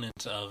the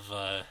opponent of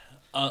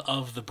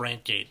the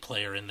Brandgate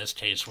player in this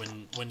case,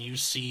 when you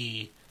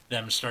see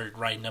them start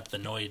riding up the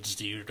Noids,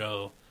 do you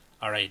go,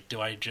 all right, do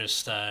I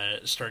just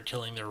start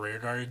killing their rear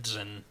guards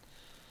and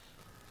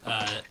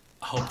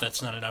hope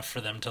that's not enough for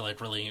them to, like,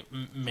 really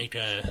make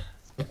a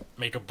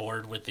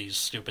board with these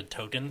stupid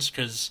tokens?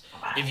 Because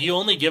if you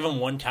only give them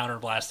 1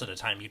 counterblast at a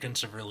time, you can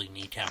severely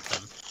kneecap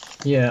them.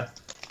 Yeah,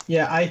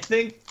 I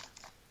think.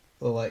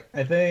 So, like,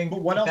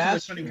 But what else are they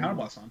spending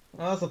counterblast on?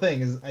 Well, that's the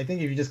thing is, I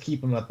think if you just keep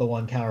them at the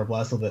 1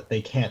 counterblast so that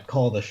they can't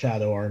call the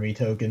Shadow Army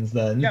tokens,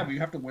 then yeah, but you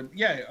have to win.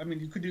 Yeah, I mean,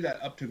 you could do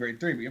that up to grade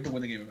 3, but you have to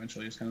win the game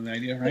eventually. Is kind of the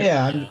idea, right?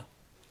 Yeah.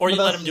 Or you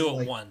let them do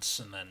it once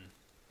and then.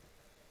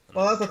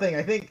 Well, that's the thing.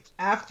 I think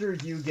after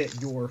you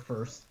get your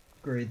first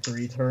grade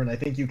 3 turn, I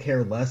think you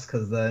care less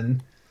because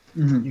then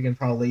you can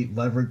probably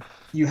leverage.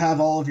 You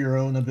have all of your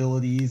own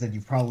abilities, and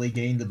you've probably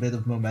gained a bit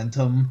of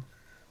momentum.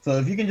 So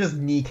if you can just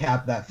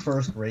kneecap that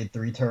first grade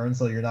 3 turn,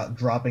 so you're not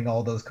dropping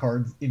all those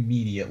cards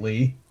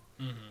immediately.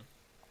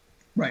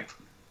 Right.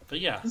 But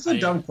yeah, this is a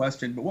dumb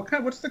question. But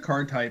what's the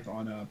card type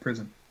on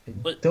Prison?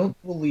 I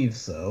don't believe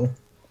so.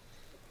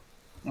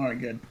 All right,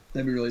 good.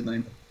 That'd be really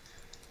lame.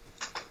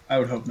 I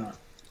would hope not.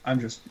 I'm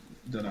just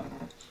don't know.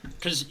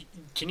 Because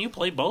can you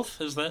play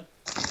both? Is that?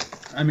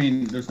 I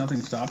mean, there's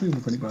nothing stopping you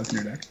from putting both in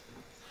your deck.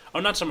 Oh,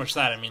 not so much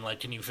that. I mean, like,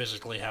 can you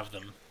physically have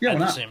them at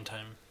the same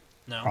time?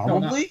 No.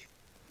 Probably.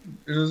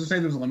 Does it say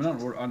there's a limit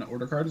on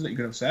order cards that you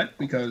could have set?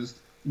 Because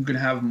you can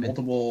have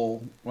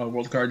multiple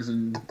world cards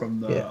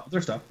from the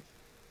other stuff.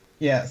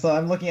 Yeah, so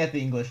I'm looking at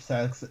the English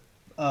text.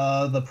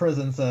 The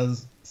prison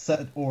says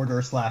set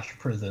order /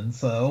 prison,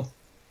 so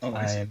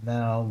I am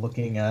now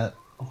looking at...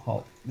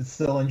 Oh, it's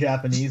still in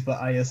Japanese, but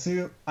I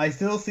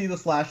still see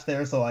the /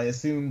 there, so I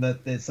assume that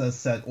it says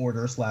set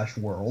order /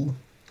 world.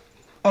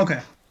 Okay,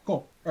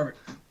 cool, perfect.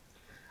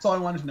 That's all I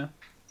wanted to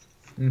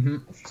know.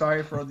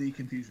 Sorry for the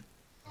confusion.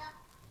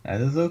 That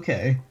is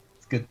okay.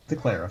 It's good to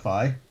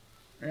clarify.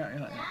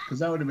 Yeah, because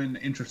that would have been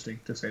interesting,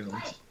 to say the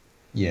least.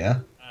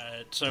 Yeah.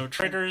 So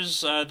triggers,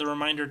 the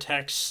reminder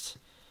text,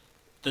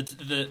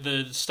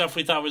 the stuff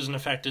we thought was an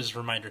effect is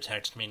reminder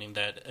text, meaning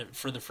that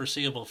for the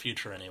foreseeable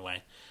future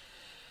anyway,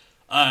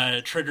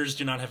 triggers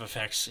do not have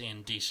effects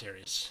in D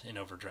series in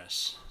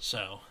Overdress.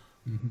 So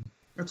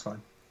that's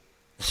fine.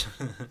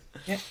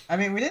 Yeah, I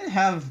mean, we didn't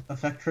have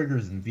effect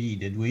triggers in V,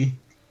 did we?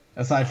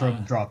 Aside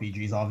from drop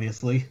EGs,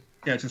 obviously.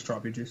 Yeah, just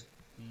drop EGs.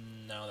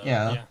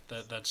 No,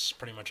 that's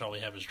pretty much all we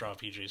have is draw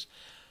PGs.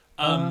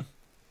 I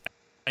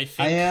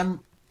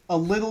am a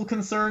little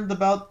concerned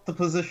about the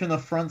position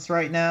of fronts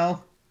right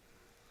now.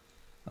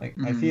 Like,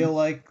 I feel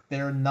like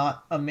they're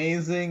not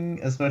amazing,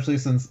 especially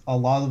since a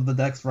lot of the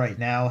decks right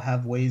now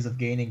have ways of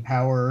gaining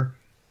power.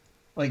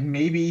 Like,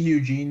 maybe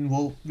Eugene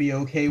will be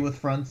okay with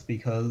fronts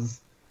because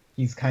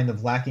he's kind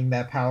of lacking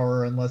that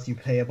power unless you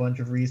pay a bunch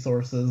of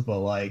resources, but,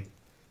 like,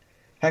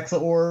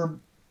 Hexa Orb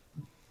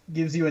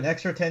gives you an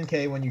extra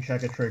 10k when you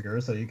check a trigger,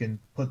 so you can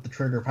put the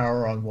trigger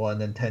power on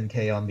one and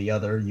 10k on the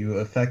other. You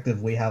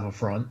effectively have a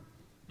front.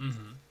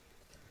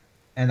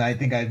 And I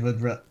think I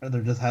would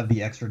rather just have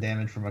the extra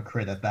damage from a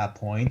crit at that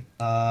point.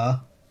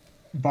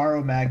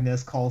 Borrow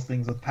Magnus calls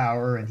things with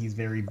power, and he's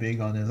very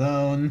big on his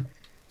own.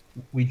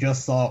 We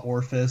just saw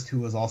Orphist, who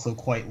was also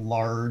quite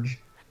large,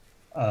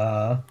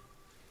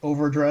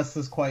 Overdress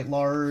is quite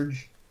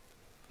large.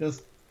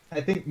 Just,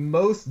 I think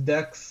most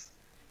decks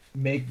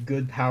make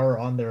good power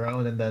on their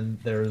own, and then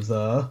there's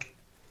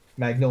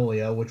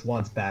Magnolia, which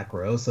wants back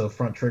row, so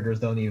front triggers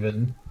don't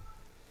even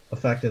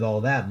affect it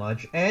all that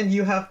much. And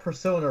you have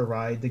Persona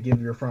Ride to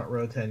give your front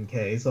row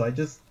 10k, so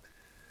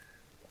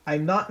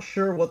I'm not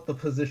sure what the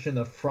position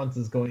of front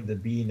is going to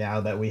be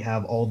now that we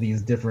have all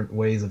these different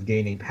ways of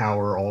gaining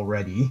power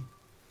already.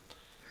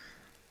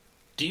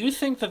 Do you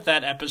think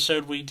that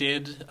episode we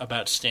did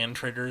about stand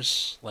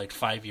triggers like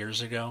 5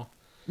 years ago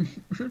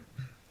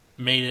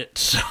made it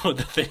so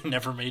that they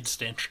never made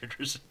stand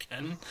triggers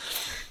again?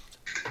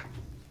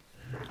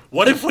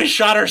 What if we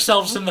shot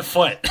ourselves in the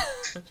foot?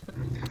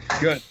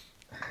 Good.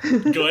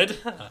 Good?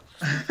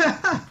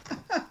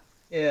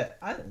 Yeah,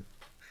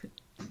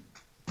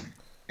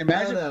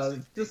 Imagine. I don't know.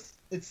 Just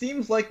it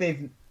seems like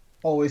they've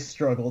always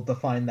struggled to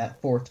find that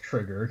fourth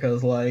trigger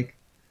because like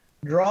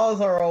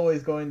draws are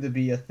always going to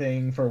be a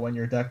thing for when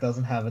your deck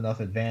doesn't have enough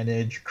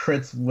advantage.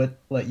 Crits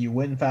let you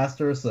win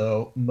faster,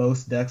 so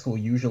most decks will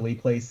usually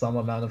play some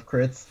amount of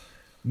crits.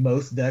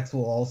 Most decks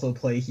will also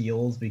play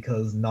heals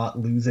because not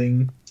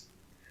losing.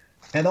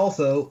 And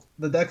also,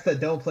 the decks that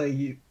don't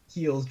play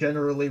heals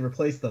generally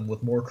replace them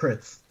with more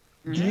crits.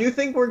 Mm-hmm. Do you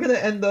think we're going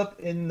to end up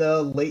in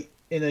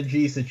a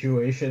G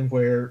situation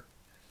where,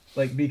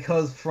 like,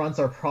 because fronts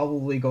are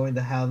probably going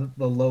to have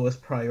the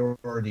lowest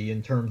priority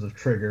in terms of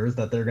triggers,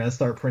 that they're going to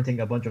start printing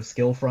a bunch of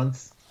skill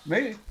fronts?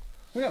 Maybe.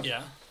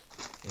 Yeah.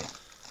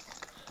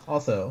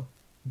 Also,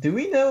 do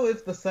we know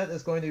if the set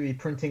is going to be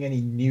printing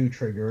any new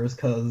triggers?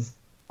 Because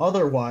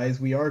otherwise,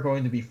 we are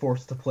going to be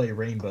forced to play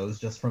rainbows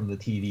just from the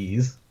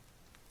TDs.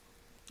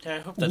 Yeah, I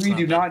hope that's we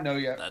do not know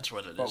yet. That's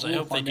what it is. I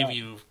hope they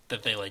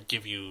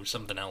give you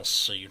something else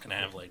so you can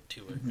have like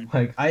two.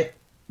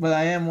 But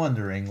I am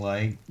wondering,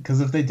 like,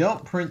 because if they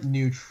don't print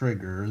new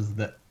triggers,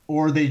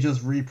 or they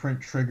just reprint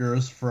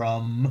triggers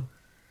from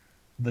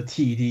the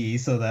TD,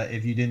 so that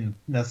if you didn't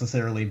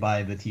necessarily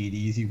buy the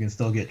TDs, you can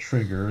still get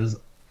triggers.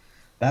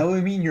 That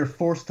would mean you're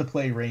forced to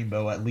play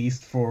Rainbow at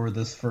least for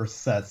this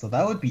first set, so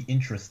that would be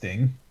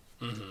interesting.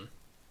 Mm-hmm.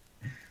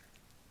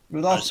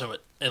 But also, so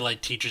it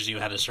like teaches you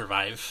how to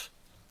survive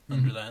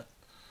under that.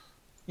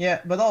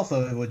 Yeah, but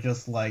also it would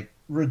just like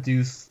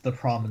reduce the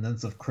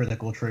prominence of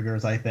critical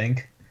triggers, I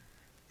think.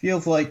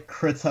 Feels like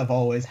crits have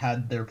always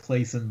had their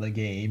place in the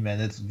game,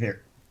 and it's very,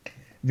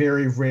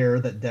 very rare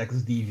that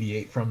decks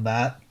deviate from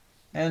that.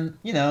 And,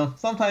 you know,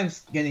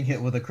 sometimes getting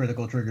hit with a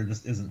critical trigger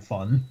just isn't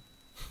fun.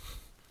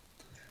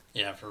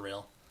 Yeah, for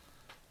real.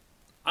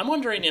 I'm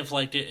wondering if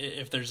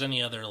there's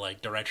any other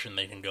like direction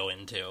they can go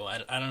into.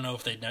 I don't know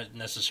if they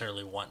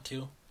necessarily want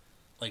to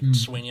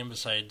swing in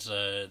besides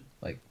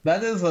like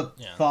that is a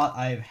thought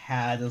I've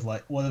had, is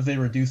like, what if they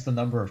reduce the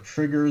number of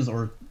triggers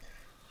or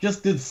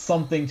just did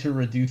something to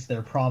reduce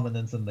their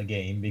prominence in the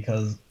game,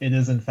 because it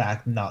is in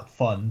fact not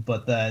fun.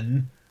 But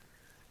then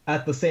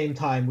at the same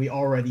time, we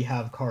already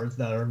have cards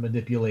that are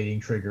manipulating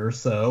triggers,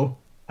 so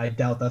I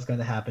doubt that's going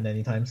to happen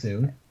anytime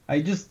soon.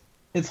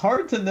 It's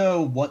hard to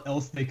know what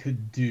else they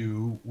could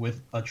do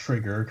with a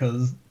trigger,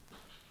 because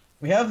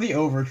we have the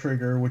over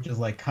trigger, which is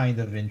like kind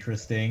of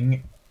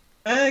interesting.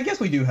 And I guess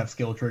we do have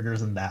skill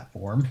triggers in that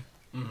form.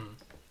 Mm-hmm.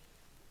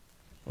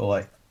 But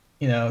like,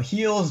 you know,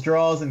 heals,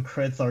 draws, and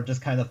crits are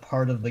just kind of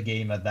part of the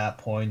game at that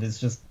point. It's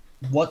just,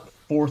 what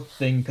fourth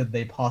thing could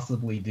they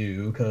possibly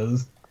do?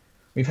 Because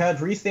we've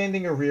had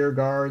restanding a rear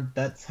guard.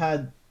 That's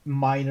had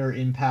minor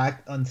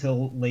impact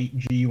until late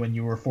G, when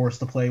you were forced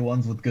to play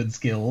ones with good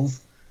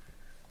skills.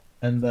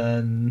 And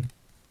then,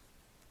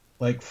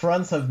 like,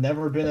 fronts have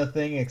never been a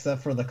thing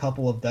except for the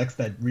couple of decks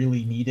that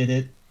really needed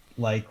it,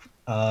 like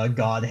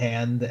God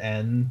Hand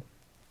and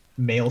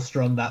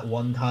Maelstrom that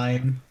one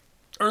time.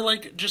 Or,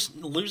 like, just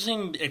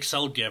losing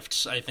Excel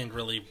gifts, I think,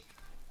 really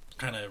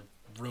kind of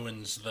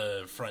ruins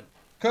the front.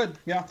 Could,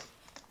 yeah.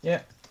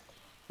 Yeah.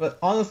 But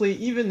honestly,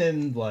 even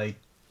in, like,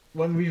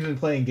 when we've been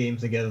playing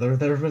games together,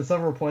 there have been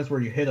several points where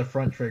you hit a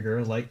front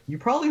trigger, like, you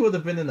probably would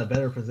have been in a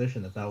better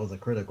position if that was a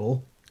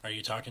critical. Are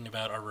you talking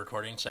about our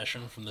recording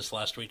session from this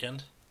last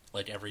weekend?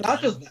 Like, every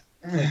not time?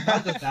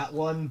 Not just that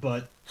one,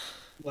 but,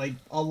 like,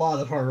 a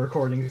lot of our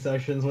recording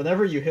sessions,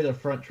 whenever you hit a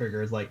front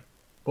trigger, it's like,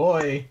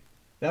 boy,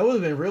 that would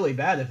have been really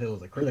bad if it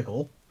was a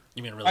critical.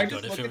 You mean really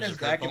good if it was a critical? I just look at his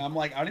deck and I'm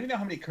like, I don't even know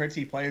how many crits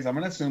he plays. I'm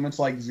going to assume it's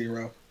like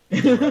 0.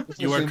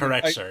 You were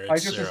correct, sir. I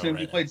just assumed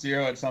he played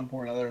 0 at some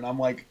point or other, and I'm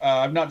like,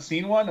 I've not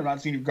seen one. I've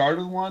not seen you guard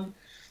with one.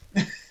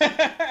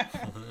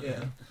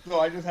 Yeah. So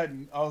I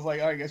was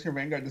like, oh, I guess your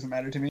Vanguard doesn't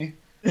matter to me.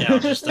 Yeah,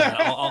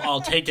 I'll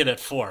take it at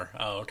 4.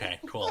 Oh, okay,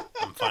 cool.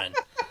 I'm fine.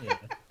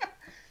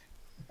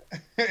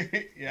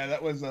 Yeah,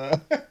 that was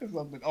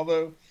something.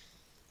 Although,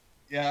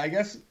 yeah, I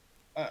guess,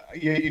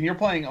 and you're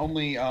playing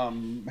only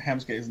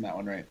Hamskaze in that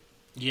one, right?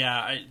 Yeah,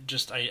 I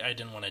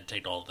didn't want to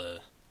take all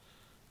the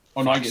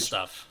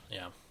stuff.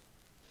 Yeah.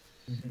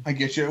 I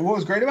get you. What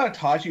was great about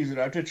Tachi is that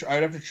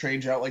I'd have to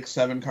change out like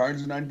 7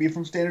 cards, and I'd be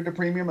from standard to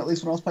premium, at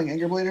least when I was playing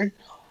Angerblader.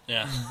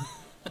 Yeah.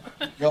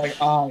 You're like,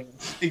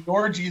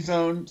 ignore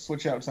G-Zone,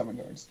 switch out 7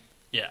 cards.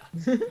 Yeah.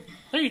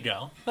 There you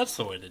go. That's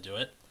the way to do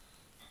it.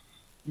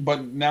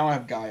 But now I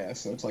have Gaia,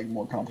 so it's like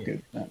more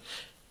complicated than that.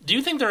 Do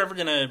you think they're ever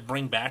gonna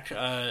bring back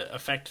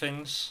effect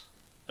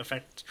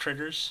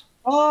triggers?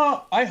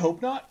 I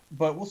hope not,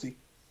 but we'll see.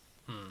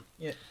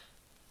 Yeah,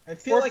 I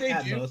feel Or if like they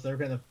at do- most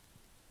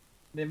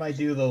they might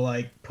do the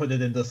like put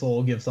it into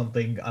soul, give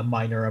something a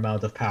minor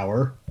amount of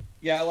power.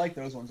 Yeah, I like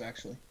those ones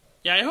actually.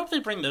 Yeah, I hope they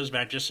bring those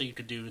back just so you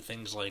could do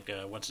things like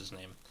what's his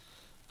name?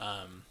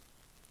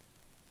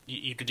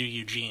 You could do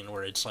Eugene,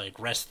 where it's like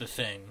rest the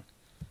thing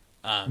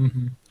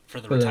for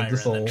the Put it into retire and then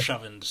soul.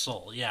 shove into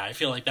soul. Yeah, I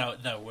feel like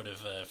that would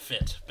have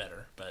fit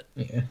better, but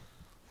Yeah.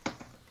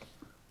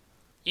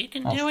 you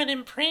can do it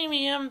in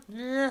premium.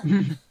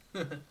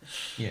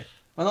 Yeah.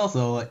 But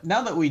also, like,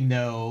 now that we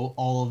know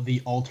all of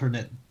the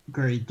alternate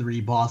grade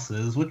 3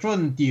 bosses, which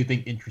one do you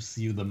think interests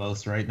you the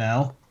most right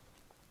now?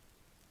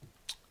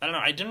 I don't know.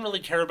 I didn't really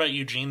care about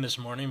Eugene this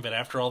morning, but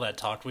after all that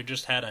talk we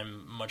just had,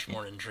 I'm much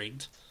more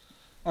intrigued.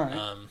 All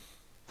right.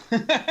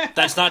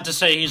 That's not to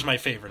say he's my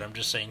favorite. I'm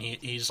just saying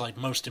he's like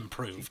most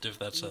improved. If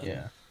that's a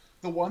Yeah.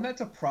 The one that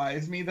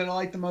surprised me that I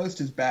like the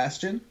most is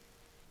Bastion,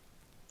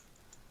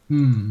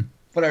 Hmm.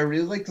 but I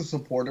really like the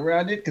support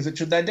around it because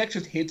that deck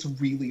just hits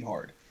really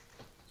hard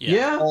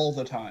Yeah. all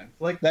the time.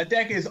 Like- that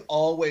deck is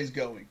always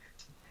going.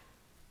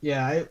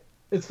 Yeah,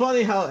 it's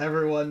funny how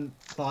everyone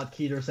thought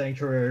Keter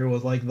Sanctuary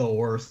was like the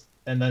worst,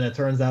 and then it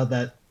turns out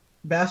that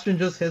Bastion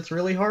just hits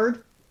really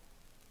hard.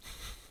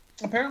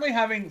 Apparently,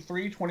 having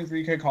 3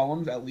 23K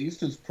columns at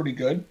least is pretty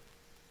good.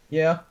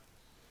 Yeah.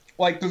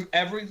 Like, there's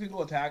every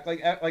single attack, like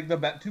the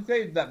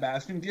 2K that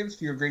Bastion gives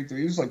to your grade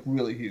 3 is like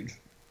really huge.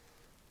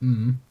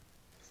 Hmm.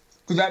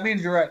 Because that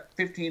means you're at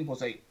 15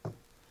 plus 8.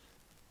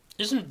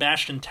 Isn't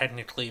Bastion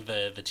technically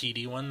the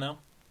TD one though?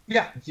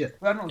 Yeah. Yeah. That's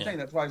what I'm Yeah. saying.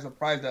 That's why I'm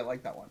surprised that I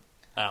like that one.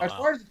 Oh, As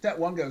far as set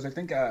 1 goes, I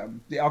think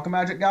the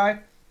Alchemagic guy,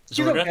 he's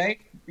Zorga? okay.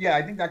 Yeah,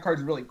 I think that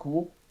card's really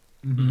cool.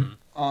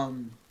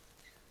 Mm-hmm.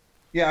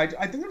 Yeah,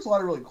 I think there's a lot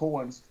of really cool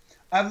ones.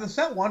 Out of the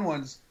set 1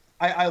 ones,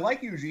 I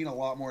like Eugene a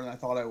lot more than I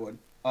thought I would.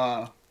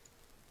 I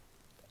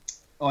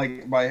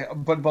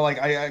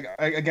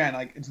again,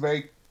 like, it's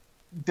very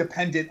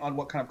dependent on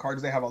what kind of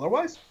cards they have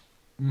otherwise.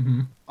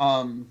 Mm-hmm.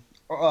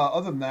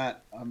 Other than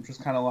that, I'm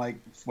just kind of like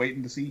just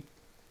waiting to see.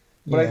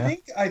 But Yeah.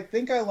 I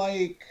think I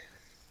like,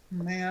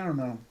 man, I don't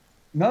know.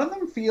 None of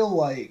them feel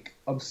like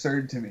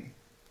absurd to me.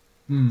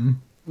 Hmm.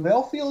 They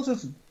all feel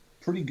just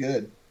pretty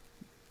good.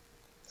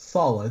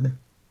 Solid.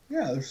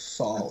 Yeah, they're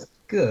solid.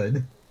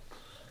 Good.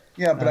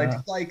 Yeah, but I do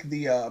like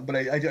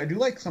I do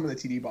like some of the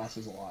TD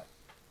bosses a lot.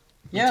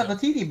 Yeah, too.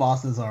 the TD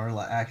bosses are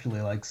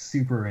actually like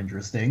super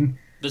interesting.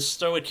 The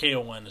Stoic KO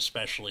one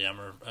especially, I'm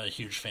a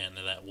huge fan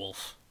of that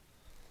wolf.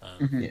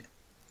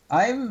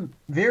 I am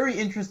very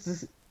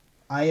interested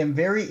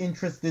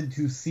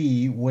to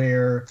see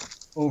where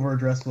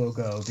Overdress will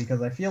go,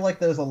 because I feel like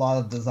there's a lot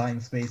of design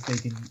space they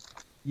can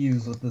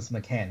use with this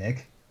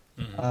mechanic.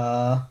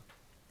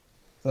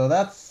 So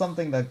that's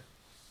something that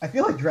I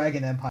feel like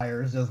Dragon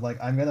Empire is just like,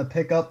 I'm gonna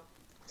pick up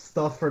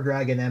stuff for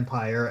Dragon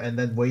Empire and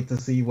then wait to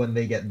see when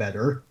they get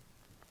better.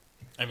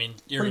 I mean,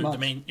 Pretty much.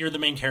 you're the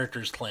main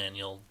character's clan.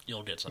 You'll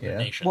get some Yeah.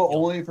 nation. Well,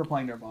 You'll- only if you're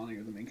playing Nirvana,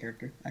 you're the main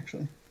character,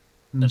 actually.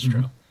 That's Mhm.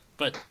 true.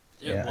 But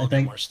Yeah, we'll I do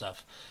think- more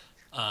stuff.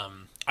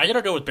 I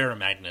gotta go with Barra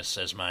Magnus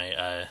as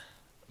my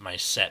my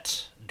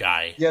set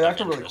guy. Yeah, of that's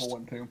a really interest. cool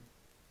one too.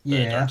 The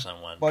Yeah. Dark Sun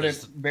one. But 'cause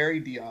it's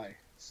very DI,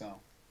 so.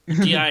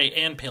 DI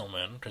and Pale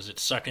Moon because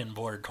it's suck in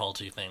board, call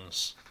two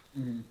things.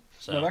 Mhm.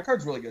 So No, that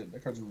card's really good.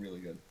 That card's really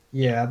good.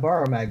 Yeah,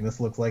 Borrow Magnus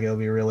looks like it'll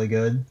be really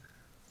good.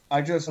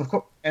 I just Of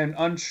course. am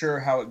unsure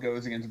how it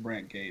goes against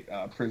Brantgate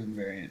prison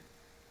variant,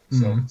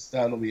 so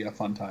that'll be a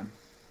fun time.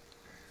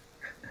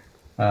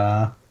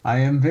 I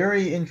am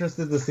very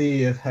interested to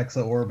see if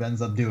Hexa Orb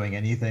ends up doing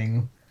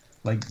anything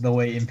like the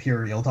way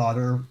Imperial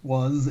Totter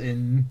was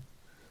in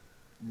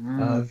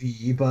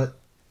V, but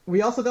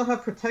we also don't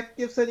have Protect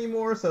gifts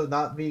anymore, so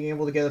not being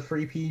able to get a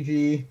free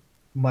PG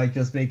might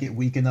just make it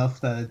weak enough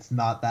that it's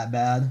not that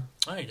bad.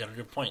 oh, you got a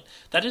good point.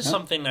 That is Yeah.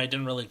 something I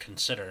didn't really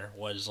consider.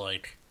 Was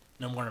like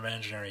No More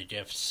Imaginary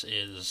Gifts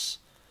is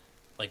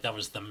like that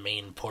was the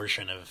main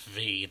portion of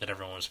V that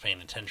everyone was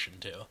paying attention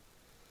to.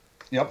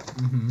 Yep.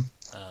 Mm-hmm.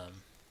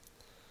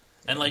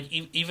 And like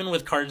even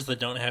with cards that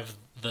don't have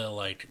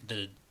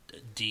the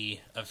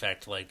D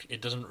effect, like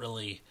it doesn't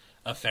really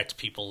affect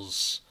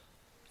people's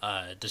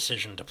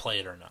decision to play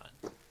it or not,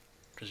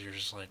 because you're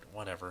just like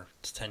whatever.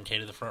 It's 10K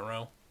to the front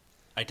row.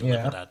 I can live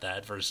Yeah. without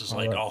that. Versus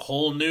Alright. a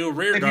whole new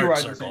rear If you guard ride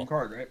the circle. same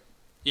card, right?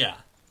 Yeah,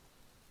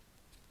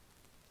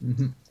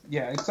 Mm-hmm.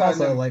 Yeah, it's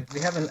Also, like, we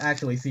haven't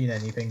actually seen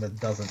anything that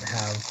doesn't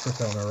have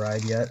Persona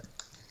Ride yet.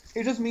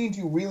 it just means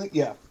you really,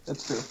 yeah,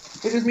 that's true.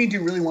 It just means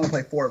you really want to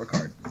play 4 of a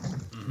card.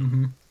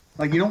 Mm-hmm.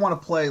 Like, you don't want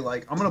to play,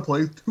 like, I'm going to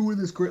play 2 of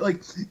this grade.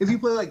 Like, if you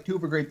play, like, 2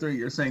 for grade 3,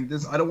 you're saying,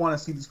 this. I don't want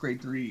to see this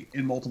grade 3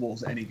 in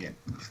multiples any game.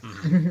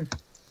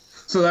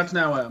 So that's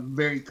now a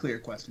very clear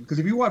question. Because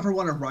if you ever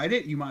want to ride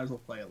it, you might as well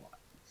play a lot.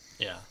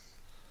 yeah.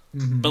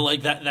 Mm-hmm. But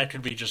like that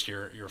could be just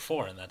your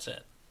 4 and that's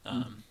it.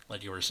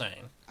 Like you were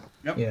saying.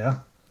 Yep. Yeah.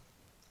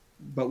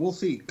 but we'll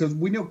see because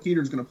we know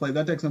Keter's going to play.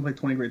 That deck's going to play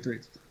 20 grade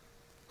 3s.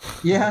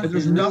 Yeah, And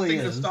there's it nothing really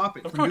to is. stop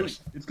it Of from doing course.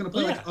 it. It's going to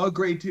play Yeah. like a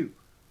grade 2.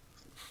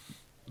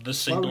 The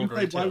single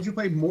grade Why would 2. you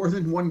play more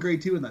than one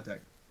grade 2 in that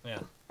deck? Yeah.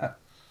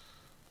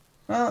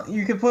 Well,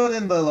 you could put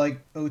in the like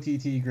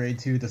OTT grade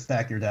 2 to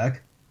stack your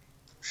deck.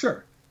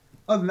 Sure.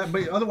 Other than that,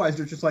 but otherwise,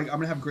 there's just like I'm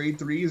gonna have grade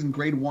 3s and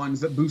grade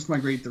 1s that boost my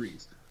grade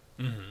 3s,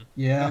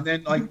 Yeah. and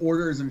then like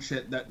orders and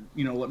shit that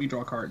let me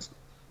draw cards.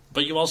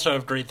 But you also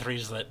have grade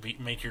 3s that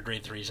make your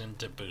grade 3s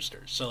into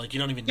boosters. So, like, you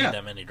don't even need Yeah.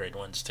 that many grade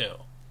 1s, too.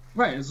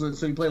 Right. So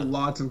you play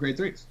lots of grade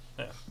 3s.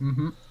 Yeah.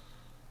 Mm-hmm.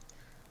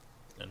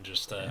 And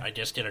just, I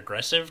guess, get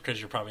aggressive, because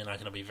you're probably not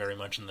going to be very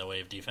much in the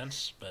way of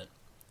defense. But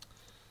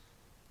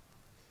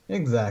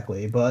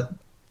Exactly, but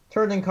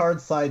turning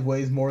cards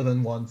sideways more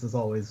than once is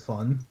always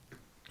fun.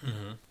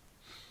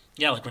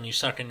 yeah, like when you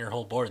suck in your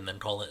whole board and then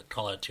call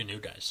out 2 new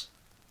guys.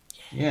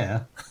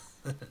 Yeah.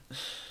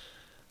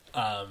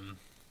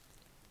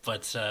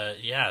 But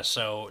yeah,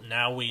 so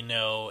now we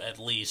know at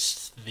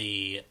least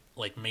the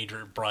like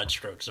major broad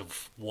strokes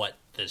of what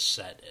this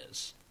set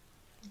is,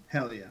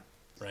 Hell yeah!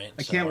 right?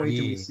 I can't wait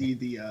till we Yeah. see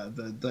the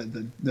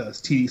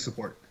TD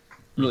support.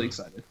 Really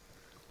excited.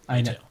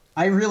 I know. too.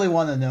 I really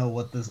want to know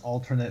what this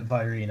alternate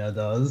Virina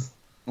does.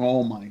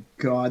 Oh my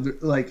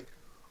god! Like,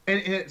 and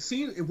it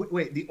seems.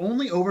 Wait, the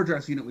only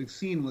overdress unit we've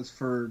seen was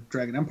for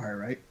Dragon Empire,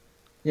 right?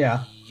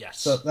 Yeah, Yes.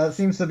 so that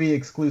seems to be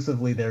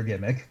exclusively their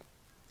gimmick.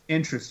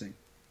 Interesting.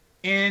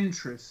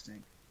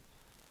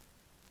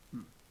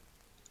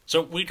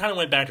 So we kind of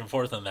went back and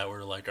forth on that. We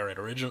were like, all right,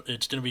 original,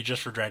 it's going to be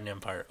just for Dragon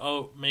Empire.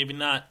 Oh, maybe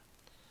not.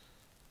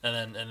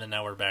 And then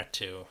now we're back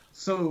to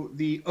So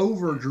the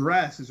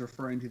overdress is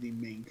referring to the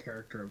main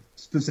character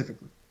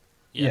specifically.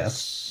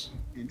 yes.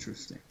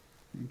 Interesting.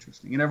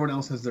 And everyone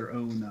else has their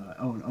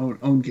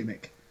own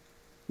gimmick,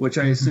 which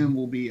I assume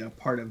will be a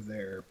part of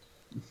their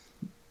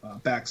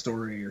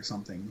backstory or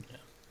something.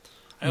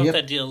 I hope Yep.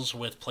 that deals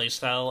with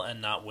playstyle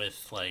and not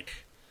with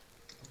like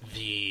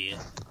the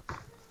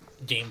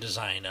game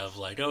design of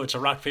like, oh, it's a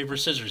rock paper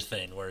scissors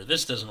thing where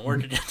this doesn't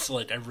work against.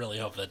 Like, I really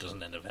hope that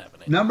doesn't end up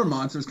happening. Number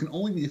monsters can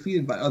only be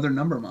defeated by other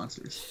number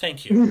monsters.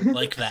 Thank you,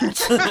 like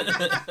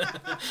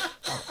that.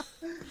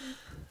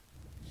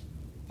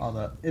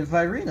 Although, if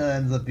Virina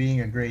ends up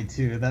being a grade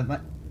 2,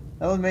 that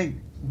would make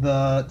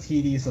the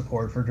TD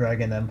support for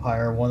Dragon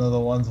Empire one of the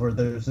ones where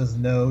there's just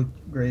no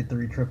grade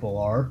 3 triple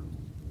R.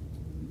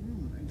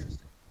 Interesting.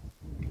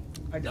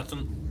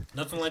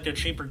 Nothing like a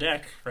cheaper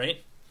deck,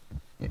 right?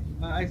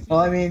 I feel Well,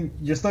 I mean,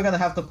 you're still gonna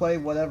have to play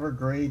whatever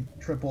grade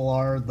triple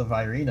R the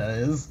Virina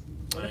is.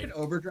 what if it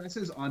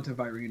overdresses onto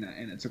Virina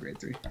and it's a grade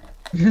 3?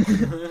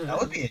 That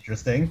would be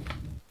interesting.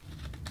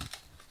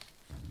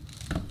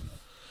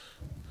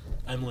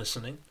 I'm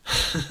listening.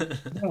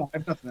 No, I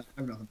have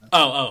nothing.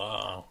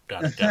 Oh,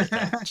 got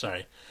it.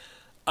 Sorry.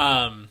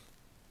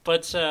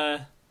 But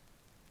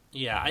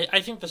yeah, I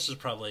think this is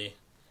probably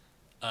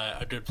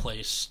a good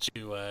place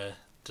to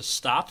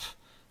stop.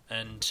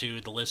 And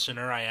to the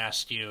listener, I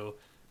asked you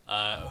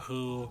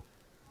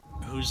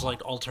who's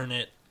like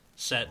alternate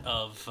set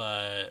of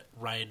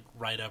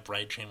ride up,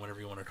 ride chain, whatever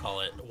you want to call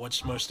it.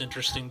 What's most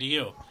interesting to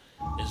you?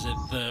 Is it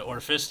the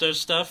Orfisto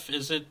stuff?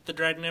 Is it the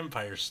Dragon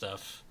Empire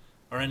stuff?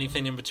 Or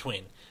anything in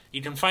between?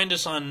 You can find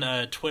us on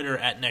Twitter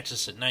at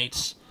Nexus at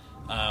Nights,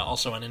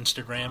 also on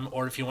Instagram,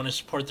 or if you want to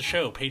support the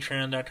show,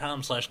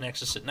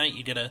 patreon.com/Nexus at Night.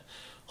 You get a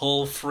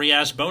whole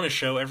free-ass bonus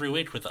show every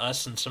week with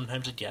us and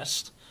sometimes a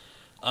guest.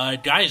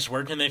 Guys,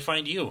 where can they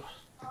find you?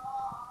 You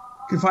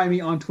can find me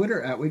on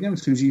Twitter at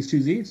Wiggums,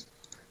 2Gs.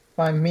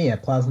 Find me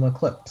at Plasma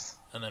Eclipse.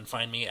 And then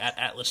find me at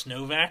Atlas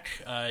Novak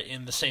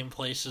in the same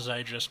place as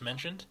I just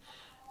mentioned.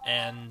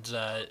 And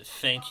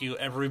thank you,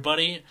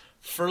 everybody,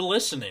 for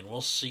listening.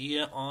 We'll see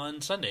you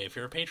on Sunday if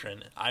you're a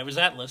patron. I was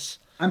Atlas.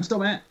 I'm still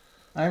Matt.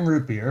 I'm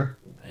Root Beer.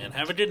 And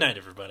have a good night,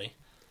 everybody.